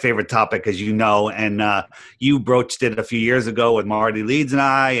this is my favorite topic, as you know, and you broached it a few years ago with Marty Leeds and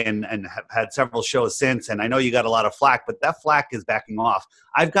I, and have had several shows since, and I know you got a lot of flack, but that flack is backing off.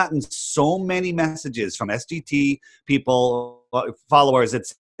 I've gotten so many messages from SGT people, followers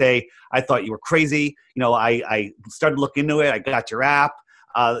that say, I thought you were crazy. I started looking into it. I got your app,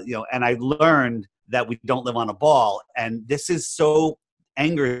 and I learned that we don't live on a ball. And this is so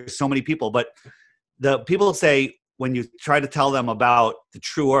angers so many people. But the people say, when you try to tell them about the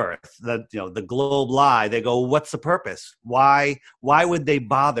true Earth, the globe lie, they go, what's the purpose? Why would they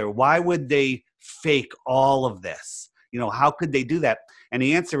bother? Why would they fake all of this? How could they do that? And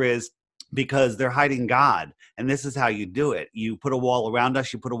the answer is because they're hiding God. And this is how you do it. You put a wall around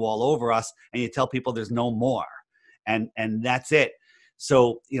us, you put a wall over us, and you tell people there's no more. And that's it.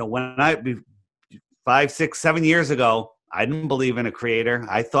 So, when 5, 6, 7 years ago, I didn't believe in a Creator.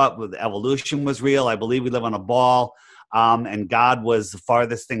 I thought evolution was real. I believe we live on a ball, and God was the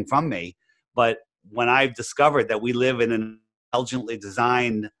farthest thing from me. But when I've discovered that we live in an intelligently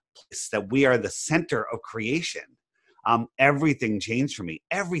designed place, that we are the center of creation, everything changed for me.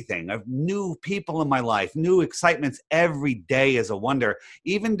 Everything. I have new people in my life, new excitements. Every day is a wonder.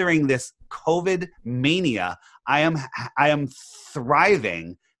 Even during this COVID mania, I am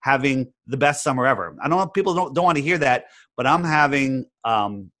thriving, having the best summer ever. I know people don't want to hear that, but I'm having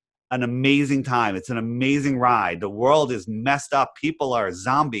an amazing time. It's an amazing ride. The world is messed up. People are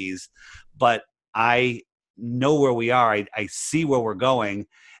zombies, but I know where we are. I see where we're going,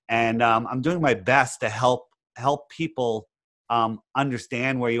 and I'm doing my best to help people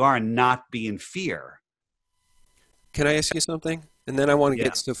understand where you are and not be in fear. Can I ask you something? And then I want to Yeah.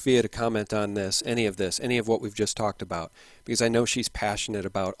 get Sophia to comment on any of what we've just talked about, because I know she's passionate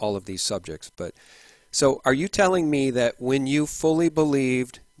about all of these subjects. But so are you telling me that when you fully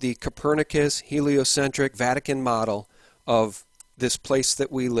believed the Copernicus heliocentric Vatican model of this place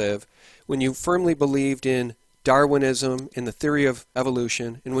that we live, when you firmly believed in Darwinism, in the theory of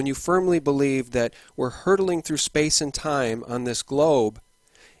evolution, and when you firmly believed that we're hurtling through space and time on this globe,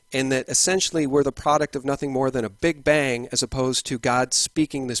 and that essentially we're the product of nothing more than a big bang, as opposed to God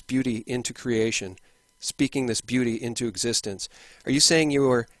speaking this beauty into creation, speaking this beauty into existence, are you saying you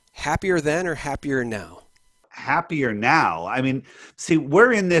were happier then or happier now? Happier now. I mean, see,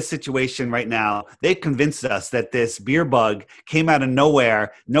 we're in this situation right now. They convinced us that this beer bug came out of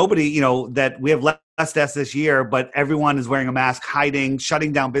nowhere. Nobody, that we have less deaths this year, but everyone is wearing a mask, hiding,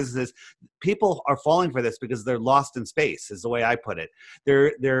 shutting down businesses. People are falling for this because they're lost in space, is the way I put it.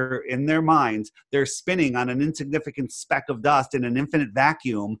 They're in their minds, they're spinning on an insignificant speck of dust in an infinite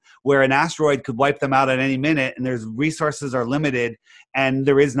vacuum where an asteroid could wipe them out at any minute, and their resources are limited, and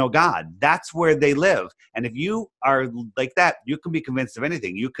there is no God. That's where they live. And if you are like that, you can be convinced of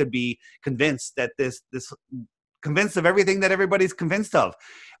anything. You could be convinced that this convinced of everything that everybody's convinced of.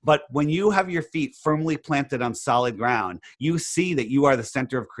 But when you have your feet firmly planted on solid ground, you see that you are the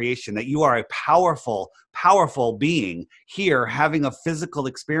center of creation, that you are a powerful, powerful being here having a physical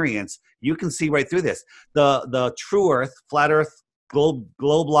experience. You can see right through this. The true earth, flat earth,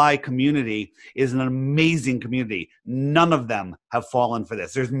 Globe-Lie community is an amazing community. None of them have fallen for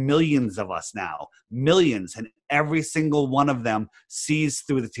this. There's millions of us now, millions, and every single one of them sees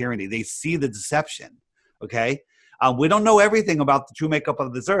through the tyranny. They see the deception, okay? We don't know everything about the true makeup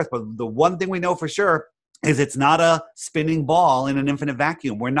of this earth, but the one thing we know for sure is it's not a spinning ball in an infinite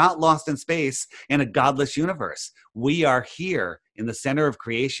vacuum. We're not lost in space in a godless universe. We are here in the center of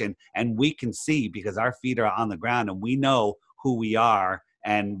creation, and we can see because our feet are on the ground, and we know who we are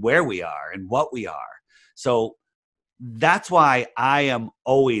and where we are and what we are. So that's why I am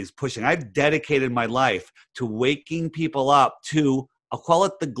always pushing. I've dedicated my life to waking people up to, I'll call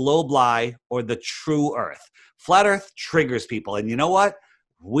it the Globe-Lie or the true earth. Flat earth triggers people. And you know what?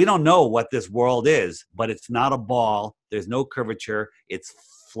 We don't know what this world is, but it's not a ball. There's no curvature. It's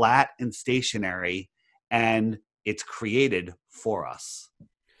flat and stationary, and it's created for us.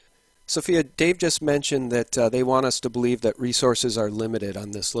 Sophia, Dave just mentioned that they want us to believe that resources are limited on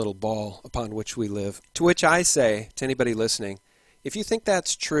this little ball upon which we live. To which I say, to anybody listening, if you think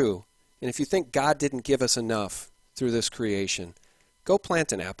that's true, and if you think God didn't give us enough through this creation, go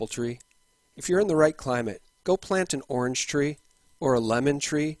plant an apple tree. If you're in the right climate, go plant an orange tree or a lemon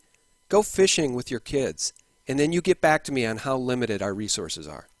tree. Go fishing with your kids, and then you get back to me on how limited our resources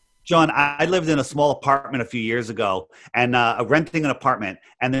are. John, I lived in a small apartment a few years ago, and renting an apartment,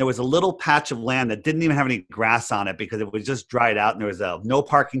 and there was a little patch of land that didn't even have any grass on it because it was just dried out, and there was a no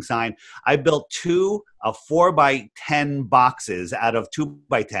parking sign. I built two 4x10 boxes out of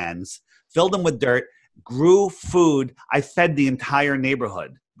 2x10s, filled them with dirt, grew food. I fed the entire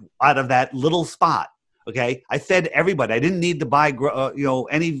neighborhood out of that little spot. Okay, I fed everybody. I didn't need to buy,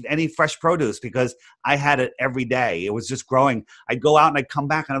 any fresh produce because I had it every day. It was just growing. I'd go out and I'd come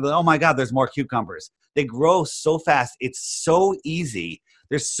back and I'd be like, oh my God, there's more cucumbers. They grow so fast. It's so easy.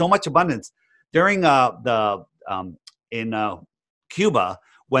 There's so much abundance. During in Cuba,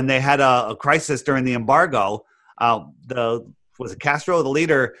 when they had a crisis during the embargo, was it Castro, the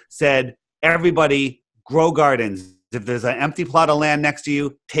leader, said, everybody grow gardens. If there's an empty plot of land next to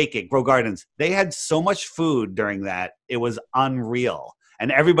you, take it, grow gardens. They had so much food during that. It was unreal.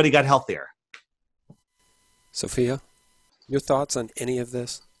 And everybody got healthier. Sophia, your thoughts on any of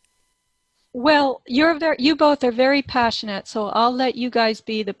this? Well, you both are very passionate, so I'll let you guys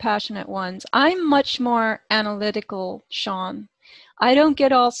be the passionate ones. I'm much more analytical, Sean. I don't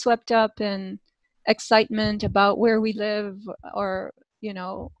get all swept up in excitement about where we live or,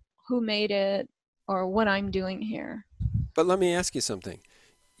 who made it or what I'm doing here. But let me ask you something.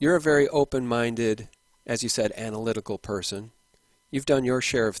 You're a very open-minded, as you said, analytical person. You've done your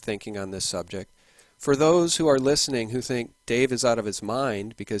share of thinking on this subject. For those who are listening who think Dave is out of his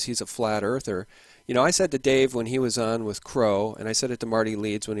mind because he's a flat earther, I said to Dave when he was on with Crow, and I said it to Marty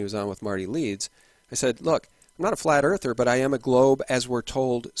Leeds when he was on with Marty Leeds, I said, look, I'm not a flat earther, but I am a globe, as we're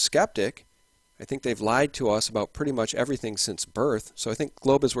told, skeptic. I think they've lied to us about pretty much everything since birth. So I think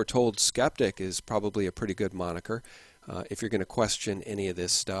globe, as we're told, skeptic is probably a pretty good moniker if you're going to question any of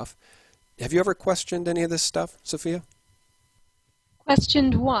this stuff. Have you ever questioned any of this stuff, Sophia?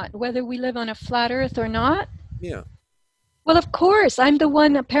 Questioned what? Whether we live on a flat earth or not? Yeah. Well, of course. I'm the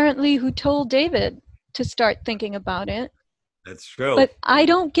one apparently who told David to start thinking about it. That's true. But I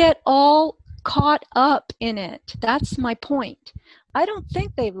don't get all caught up in it. That's my point. I don't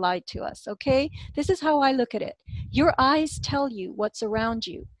think they've lied to us, okay? This is how I look at it. Your eyes tell you what's around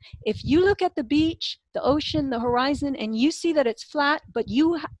you. If you look at the beach, the ocean, the horizon, and you see that it's flat, but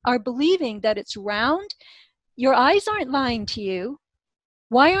you are believing that it's round, your eyes aren't lying to you.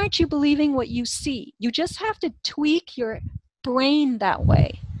 Why aren't you believing what you see? You just have to tweak your brain that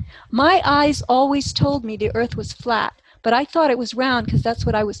way. My eyes always told me the earth was flat, but I thought it was round because that's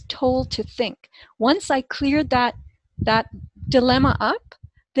what I was told to think. Once I cleared that dilemma up,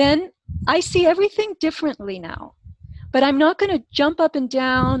 then I see everything differently now. But I'm not going to jump up and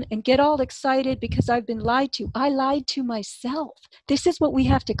down and get all excited because I've been lied to. I lied to myself. This is what we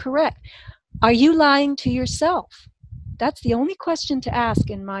have to correct. Are you lying to yourself? That's the only question to ask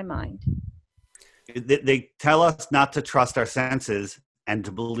in my mind. They tell us not to trust our senses and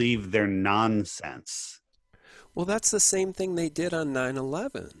to believe their nonsense. Well, that's the same thing they did on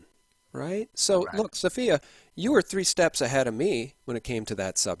 9/11, right? So, look, Sophia, you were 3 steps ahead of me when it came to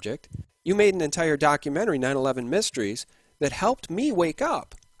that subject. You made an entire documentary, 9/11 Mysteries, that helped me wake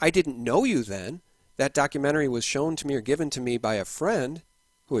up. I didn't know you then. That documentary was shown to me or given to me by a friend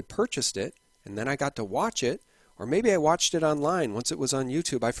who had purchased it, and then I got to watch it. Or maybe I watched it online once it was on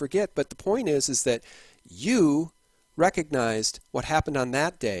YouTube. I forget. But the point is that you recognized what happened on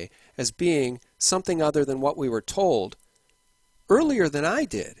that day as being something other than what we were told earlier than I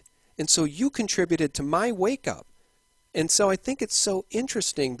did. And so you contributed to my wake up. And so I think it's so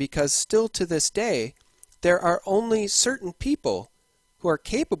interesting because still to this day, there are only certain people who are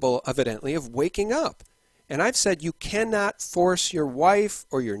capable, evidently, of waking up. And I've said you cannot force your wife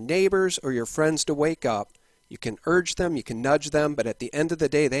or your neighbors or your friends to wake up. You can urge them, you can nudge them, but at the end of the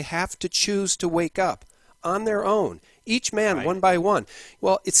day, they have to choose to wake up on their own, each man one by one.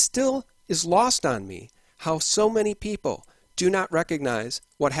 Well, it still is lost on me how so many people do not recognize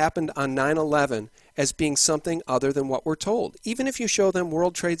what happened on 9/11 as being something other than what we're told. Even if you show them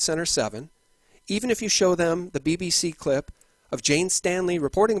World Trade Center 7, even if you show them the BBC clip of Jane Stanley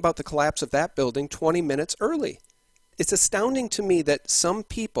reporting about the collapse of that building 20 minutes early. It's astounding to me that some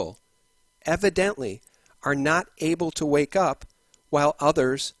people evidently are not able to wake up while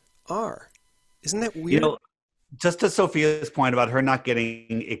others are. Isn't that weird? You know, just to Sophia's point about her not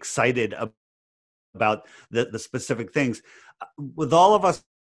getting excited about the specific things, with all of us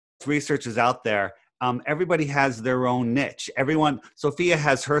researchers out there, everybody has their own niche. Sophia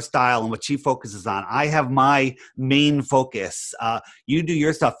has her style and what she focuses on. I have my main focus. You do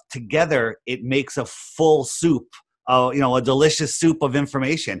your stuff. Together, it makes a full soup, a delicious soup of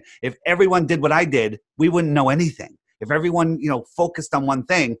information. If everyone did what I did, we wouldn't know anything. If everyone, focused on one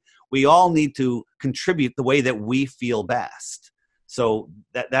thing, we all need to contribute the way that we feel best. So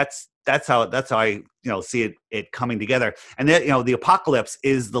that's how I see it coming together. And then, the apocalypse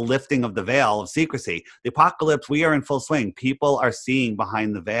is the lifting of the veil of secrecy. The apocalypse, we are in full swing. People are seeing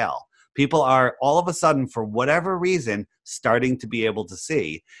behind the veil. People are all of a sudden, for whatever reason, starting to be able to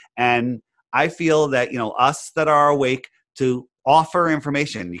see. And I feel that us that are awake to offer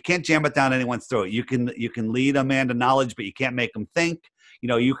information. You can't jam it down anyone's throat. You can lead a man to knowledge, but you can't make them think.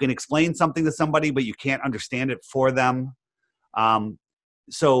 You can explain something to somebody, but you can't understand it for them.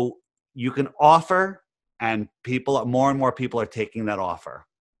 So you can offer, and more and more people are taking that offer.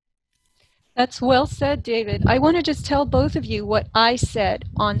 That's well said, David. I want to just tell both of you what I said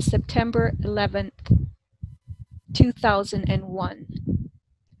on September 11th, 2001.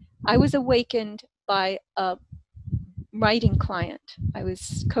 I was awakened by a writing client. I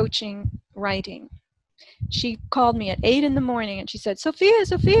was coaching writing. She called me at 8 in the morning and she said,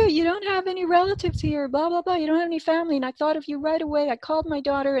 Sophia, you don't have any relatives here, blah, blah, blah. You don't have any family. And I thought of you right away. I called my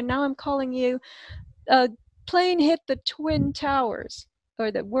daughter and now I'm calling you. A plane hit the Twin Towers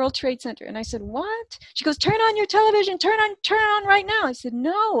or the World Trade Center. And I said, what? She goes, turn on your television, turn on right now. I said,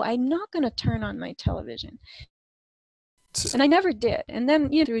 no, I'm not going to turn on my television. And I never did. And then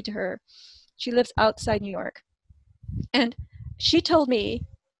through to her, she lives outside New York. And she told me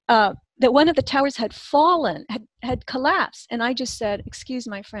that one of the towers had fallen, had collapsed. And I just said, excuse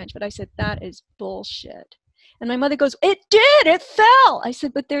my French, but I said, that is bullshit. And my mother goes, it did, it fell. I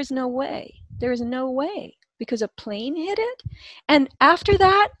said, but there's no way. There is no way because a plane hit it. And after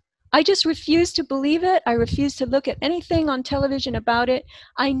that, I just refused to believe it. I refused to look at anything on television about it.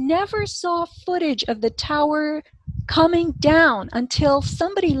 I never saw footage of the tower coming down until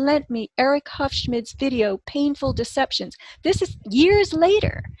somebody lent me Eric Hufschmid's video, Painful Deceptions. This is years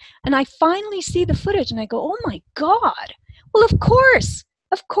later. And I finally see the footage and I go, oh my God. Well, of course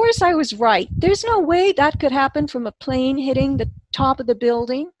I was right. There's no way that could happen from a plane hitting the top of the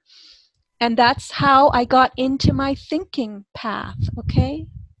building. And that's how I got into my thinking path, okay?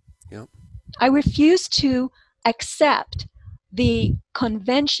 Yep. I refused to accept the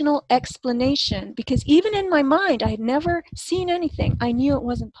conventional explanation, because even in my mind, I had never seen anything. I knew it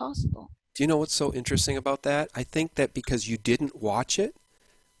wasn't possible. Do you know what's so interesting about that? I think that because you didn't watch it,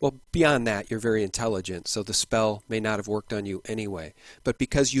 well, beyond that, you're very intelligent, so the spell may not have worked on you anyway. But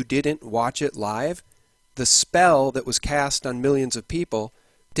because you didn't watch it live, the spell that was cast on millions of people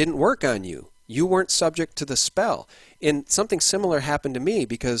didn't work on you. You weren't subject to the spell. And something similar happened to me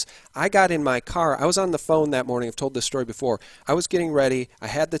because I got in my car. I was on the phone that morning. I've told this story before. I was getting ready. I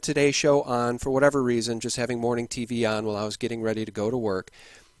had the Today Show on for whatever reason, just having morning TV on while I was getting ready to go to work.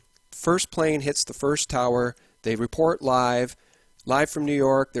 First plane hits the first tower. They report live from New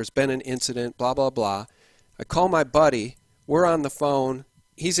York. There's been an incident, blah, blah, blah. I call my buddy. We're on the phone.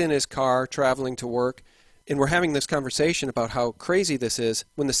 He's in his car traveling to work. And we're having this conversation about how crazy this is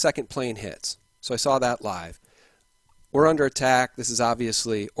when the second plane hits. So I saw that live. We're under attack. This is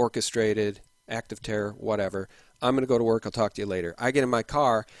obviously orchestrated, act of terror, whatever. I'm going to go to work. I'll talk to you later. I get in my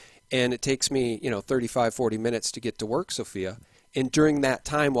car, and it takes me, 35, 40 minutes to get to work, Sophia. And during that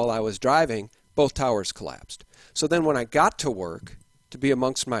time while I was driving, both towers collapsed. So then when I got to work to be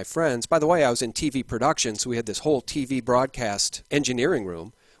amongst my friends, by the way, I was in TV production, so we had this whole TV broadcast engineering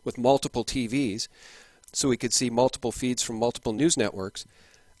room with multiple TVs, so we could see multiple feeds from multiple news networks.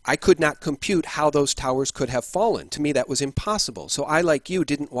 I could not compute how those towers could have fallen. To me, that was impossible. So I, like you,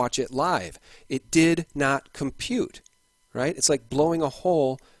 didn't watch it live. It did not compute, right? It's like blowing a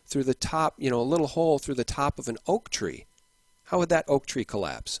hole through the top, a little hole through the top of an oak tree. How would that oak tree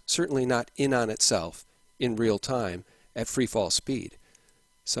collapse? Certainly not in on itself in real time at free fall speed.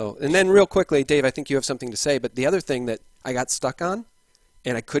 So, and then real quickly, Dave, I think you have something to say, but the other thing that I got stuck on,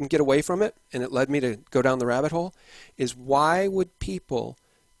 and I couldn't get away from it, and it led me to go down the rabbit hole, is why would people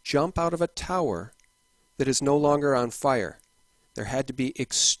jump out of a tower that is no longer on fire? There had to be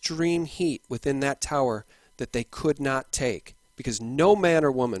extreme heat within that tower that they could not take, because no man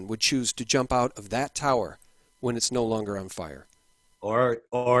or woman would choose to jump out of that tower when it's no longer on fire. Or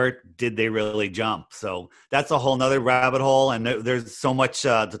did they really jump? So that's a whole nother rabbit hole, and there's so much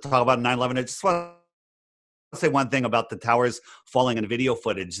to talk about 9/11. I just want to say one thing about the towers falling in video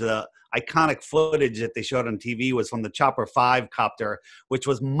footage. The iconic footage that they showed on TV was from the Chopper 5 copter, which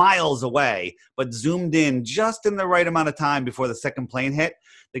was miles away, but zoomed in just in the right amount of time before the second plane hit.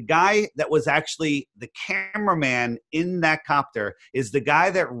 The guy that was actually the cameraman in that copter is the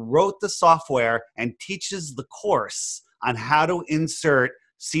guy that wrote the software and teaches the course on how to insert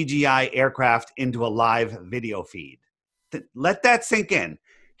CGI aircraft into a live video feed. Let that sink in.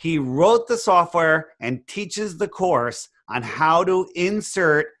 He wrote the software and teaches the course on how to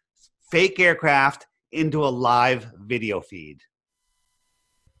insert fake aircraft into a live video feed.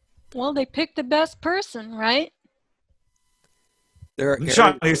 Well, they picked the best person, right?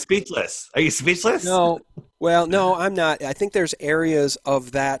 Sean, are you speechless? Are you speechless? No. Well, no, I'm not. I think there's areas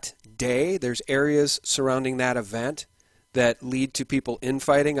of that day, there's areas surrounding that event that lead to people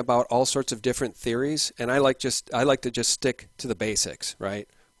infighting about all sorts of different theories, and I like to just stick to the basics, right?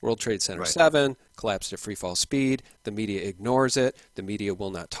 World Trade Center 7 collapsed at free fall speed. The media ignores it. The media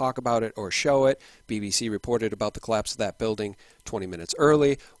will not talk about it or show it. BBC reported about the collapse of that building 20 minutes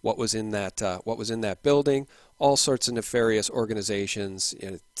early. What was in that building? All sorts of nefarious organizations,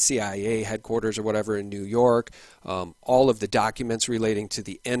 CIA headquarters or whatever in New York. All of the documents relating to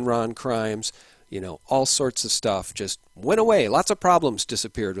the Enron crimes. All sorts of stuff just went away. Lots of problems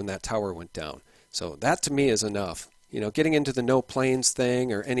disappeared when that tower went down. So that to me is enough. Getting into the no planes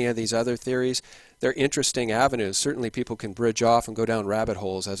thing or any of these other theories, they're interesting avenues. Certainly people can bridge off and go down rabbit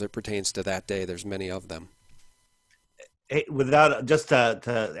holes as it pertains to that day. There's many of them. Hey, just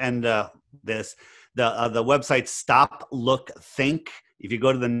to end this, the website Stop, Look, Think. If you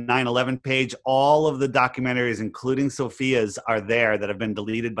go to the 9/11 page, all of the documentaries, including Sophia's, are there that have been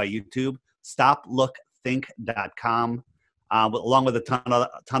deleted by YouTube. StopLookThink.com. Along with a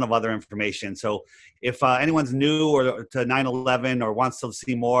ton of other information. So if anyone's new or to 9/11 or wants to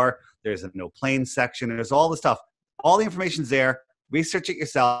see more, there's a no plane section. There's all the stuff. All the information's there. Research it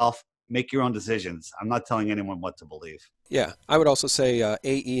yourself. Make your own decisions. I'm not telling anyone what to believe. Yeah, I would also say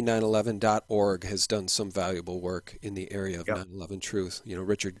ae911.org has done some valuable work in the area of 9/11 truth.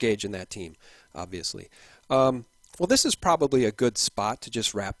 Richard Gage and that team, obviously. Well, this is probably a good spot to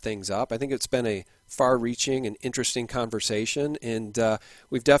just wrap things up. I think it's been a far-reaching and interesting conversation, and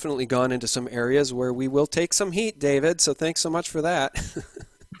we've definitely gone into some areas where we will take some heat, David, so thanks so much for that.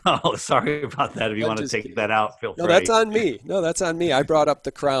 Oh, sorry about that. If you want to take that out, feel free. No, that's on me. That's on me. I brought up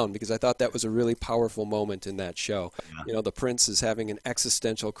the crown because I thought that was a really powerful moment in that show. Yeah. The prince is having an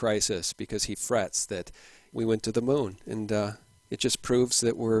existential crisis because he frets that we went to the moon, and it just proves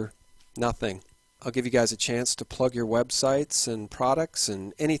that we're nothing. I'll give you guys a chance to plug your websites and products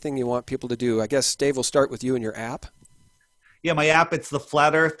and anything you want people to do. I guess, Dave, we'll start with you and your app. Yeah, my app, it's the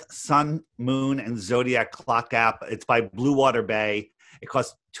Flat Earth, Sun, Moon, and Zodiac Clock app. It's by Blue Water Bay. It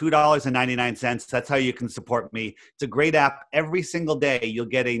costs $2.99. That's how you can support me. It's a great app. Every single day, you'll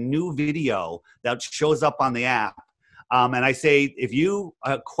get a new video that shows up on the app. And I say, if you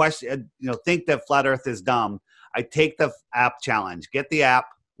think that Flat Earth is dumb, I take the app challenge. Get the app,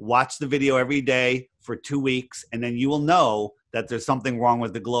 watch the video every day for 2 weeks, and then you will know that there's something wrong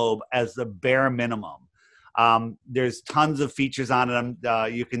with the globe as the bare minimum. There's tons of features on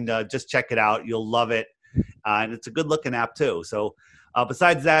it. You can just check it out. You'll love it. And it's a good looking app too. So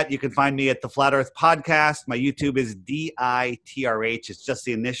besides that, you can find me at the Flat Earth Podcast. My YouTube is DITRH. It's just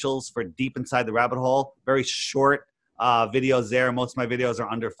the initials for Deep Inside the Rabbit Hole. Very short videos there. Most of my videos are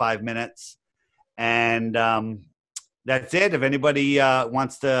under 5 minutes. And that's it. If anybody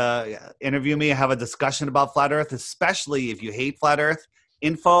wants to interview me, have a discussion about Flat Earth, especially if you hate Flat Earth,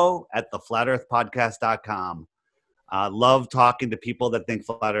 info at theflatearthpodcast.com. Love talking to people that think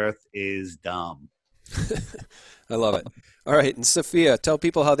Flat Earth is dumb. I love it. All right. And Sophia, tell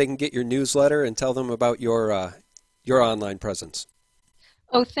people how they can get your newsletter and tell them about your online presence.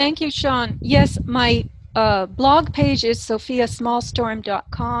 Oh, thank you, Sean. Yes, my blog page is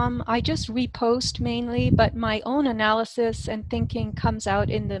sophiasmallstorm.com. I just repost mainly, but my own analysis and thinking comes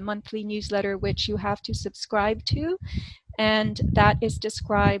out in the monthly newsletter, which you have to subscribe to. And that is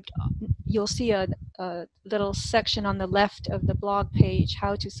described, you'll see a little section on the left of the blog page,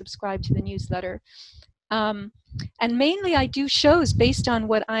 how to subscribe to the newsletter. And mainly I do shows based on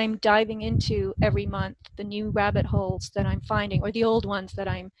what I'm diving into every month, the new rabbit holes that I'm finding, or the old ones that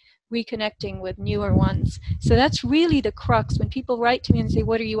I'm reconnecting with newer ones. So that's really the crux. When people write to me and say,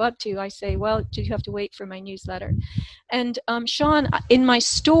 what are you up to? I say, well, do you have to wait for my newsletter? And Sean, in my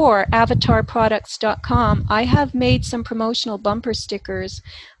store, avatarproducts.com, I have made some promotional bumper stickers.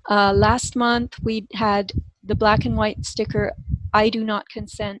 Last month, we had the black and white sticker, I do not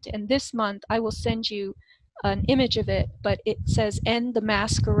consent. And this month, I will send you an image of it, but it says End the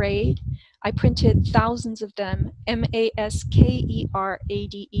Masquerade. I printed thousands of them, MASKERADE,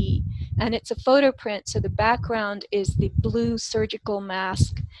 and it's a photo print, so the background is the blue surgical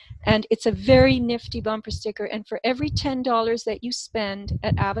mask, and it's a very nifty bumper sticker, and for every $10 that you spend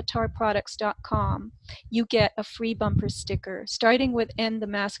at avatarproducts.com, you get a free bumper sticker, starting with End the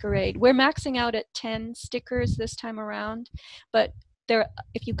Masquerade. We're maxing out at 10 stickers this time around, but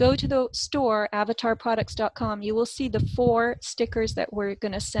if you go to the store, avatarproducts.com, you will see the 4 stickers that we're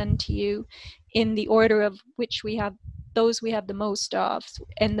going to send to you in the order of which we have the most of,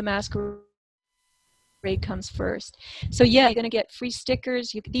 and the Masquerade comes first. So yeah, you're going to get free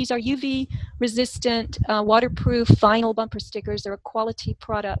stickers. These are UV resistant, waterproof vinyl bumper stickers. They're a quality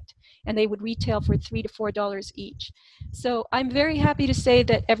product, and they would retail for $3 to $4 each. So I'm very happy to say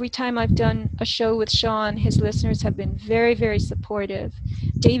that every time I've done a show with Sean, his listeners have been very, very supportive.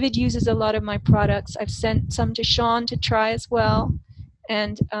 David uses a lot of my products. I've sent some to Sean to try as well.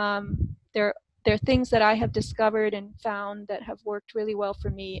 And there are things that I have discovered and found that have worked really well for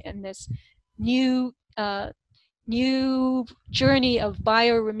me in this new journey of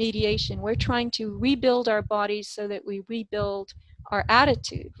bioremediation. We're trying to rebuild our bodies so that we rebuild our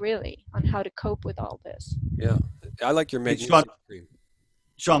attitude, really, on how to cope with all this. Yeah, I like your magnesium cream.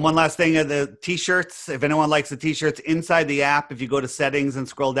 Sean, one last thing, the t-shirts, if anyone likes the t-shirts, inside the app, if you go to settings and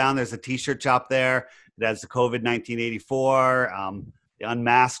scroll down, there's a t-shirt shop there. It has the COVID 1984, the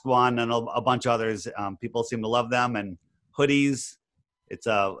unmasked one, and a bunch of others. People seem to love them, and hoodies. It's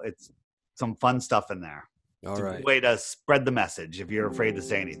some fun stuff in there. It's a good way to spread the message if you're afraid to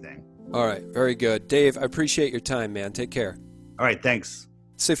say anything. All right, very good. Dave, I appreciate your time, man. Take care. All right, thanks.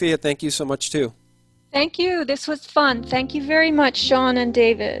 Sophia, thank you so much, too. Thank you. This was fun. Thank you very much, Sean and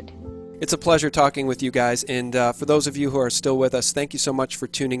David. It's a pleasure talking with you guys. And for those of you who are still with us, thank you so much for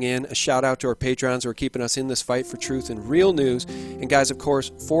tuning in. A shout out to our patrons who are keeping us in this fight for truth and real news. And guys, of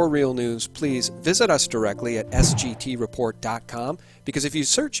course, for real news, please visit us directly at sgtreport.com, because if you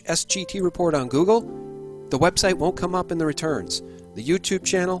search SGT Report on Google, the website won't come up in the returns. The YouTube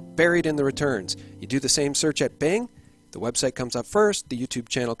channel, buried in the returns. You do the same search at Bing, the website comes up first, the YouTube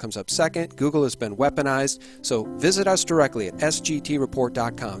channel comes up second. Google has been weaponized, so visit us directly at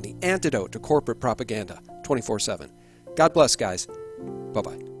sgtreport.com, the antidote to corporate propaganda, 24/7. God bless, guys.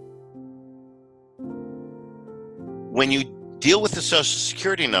 Bye-bye. When you deal with the Social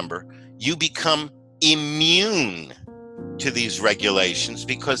Security number, you become immune to these regulations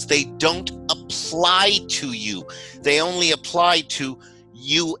because they don't apply to you. They only apply to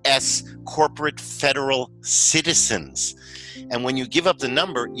U.S. corporate federal citizens. And when you give up the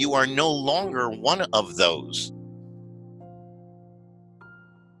number, you are no longer one of those.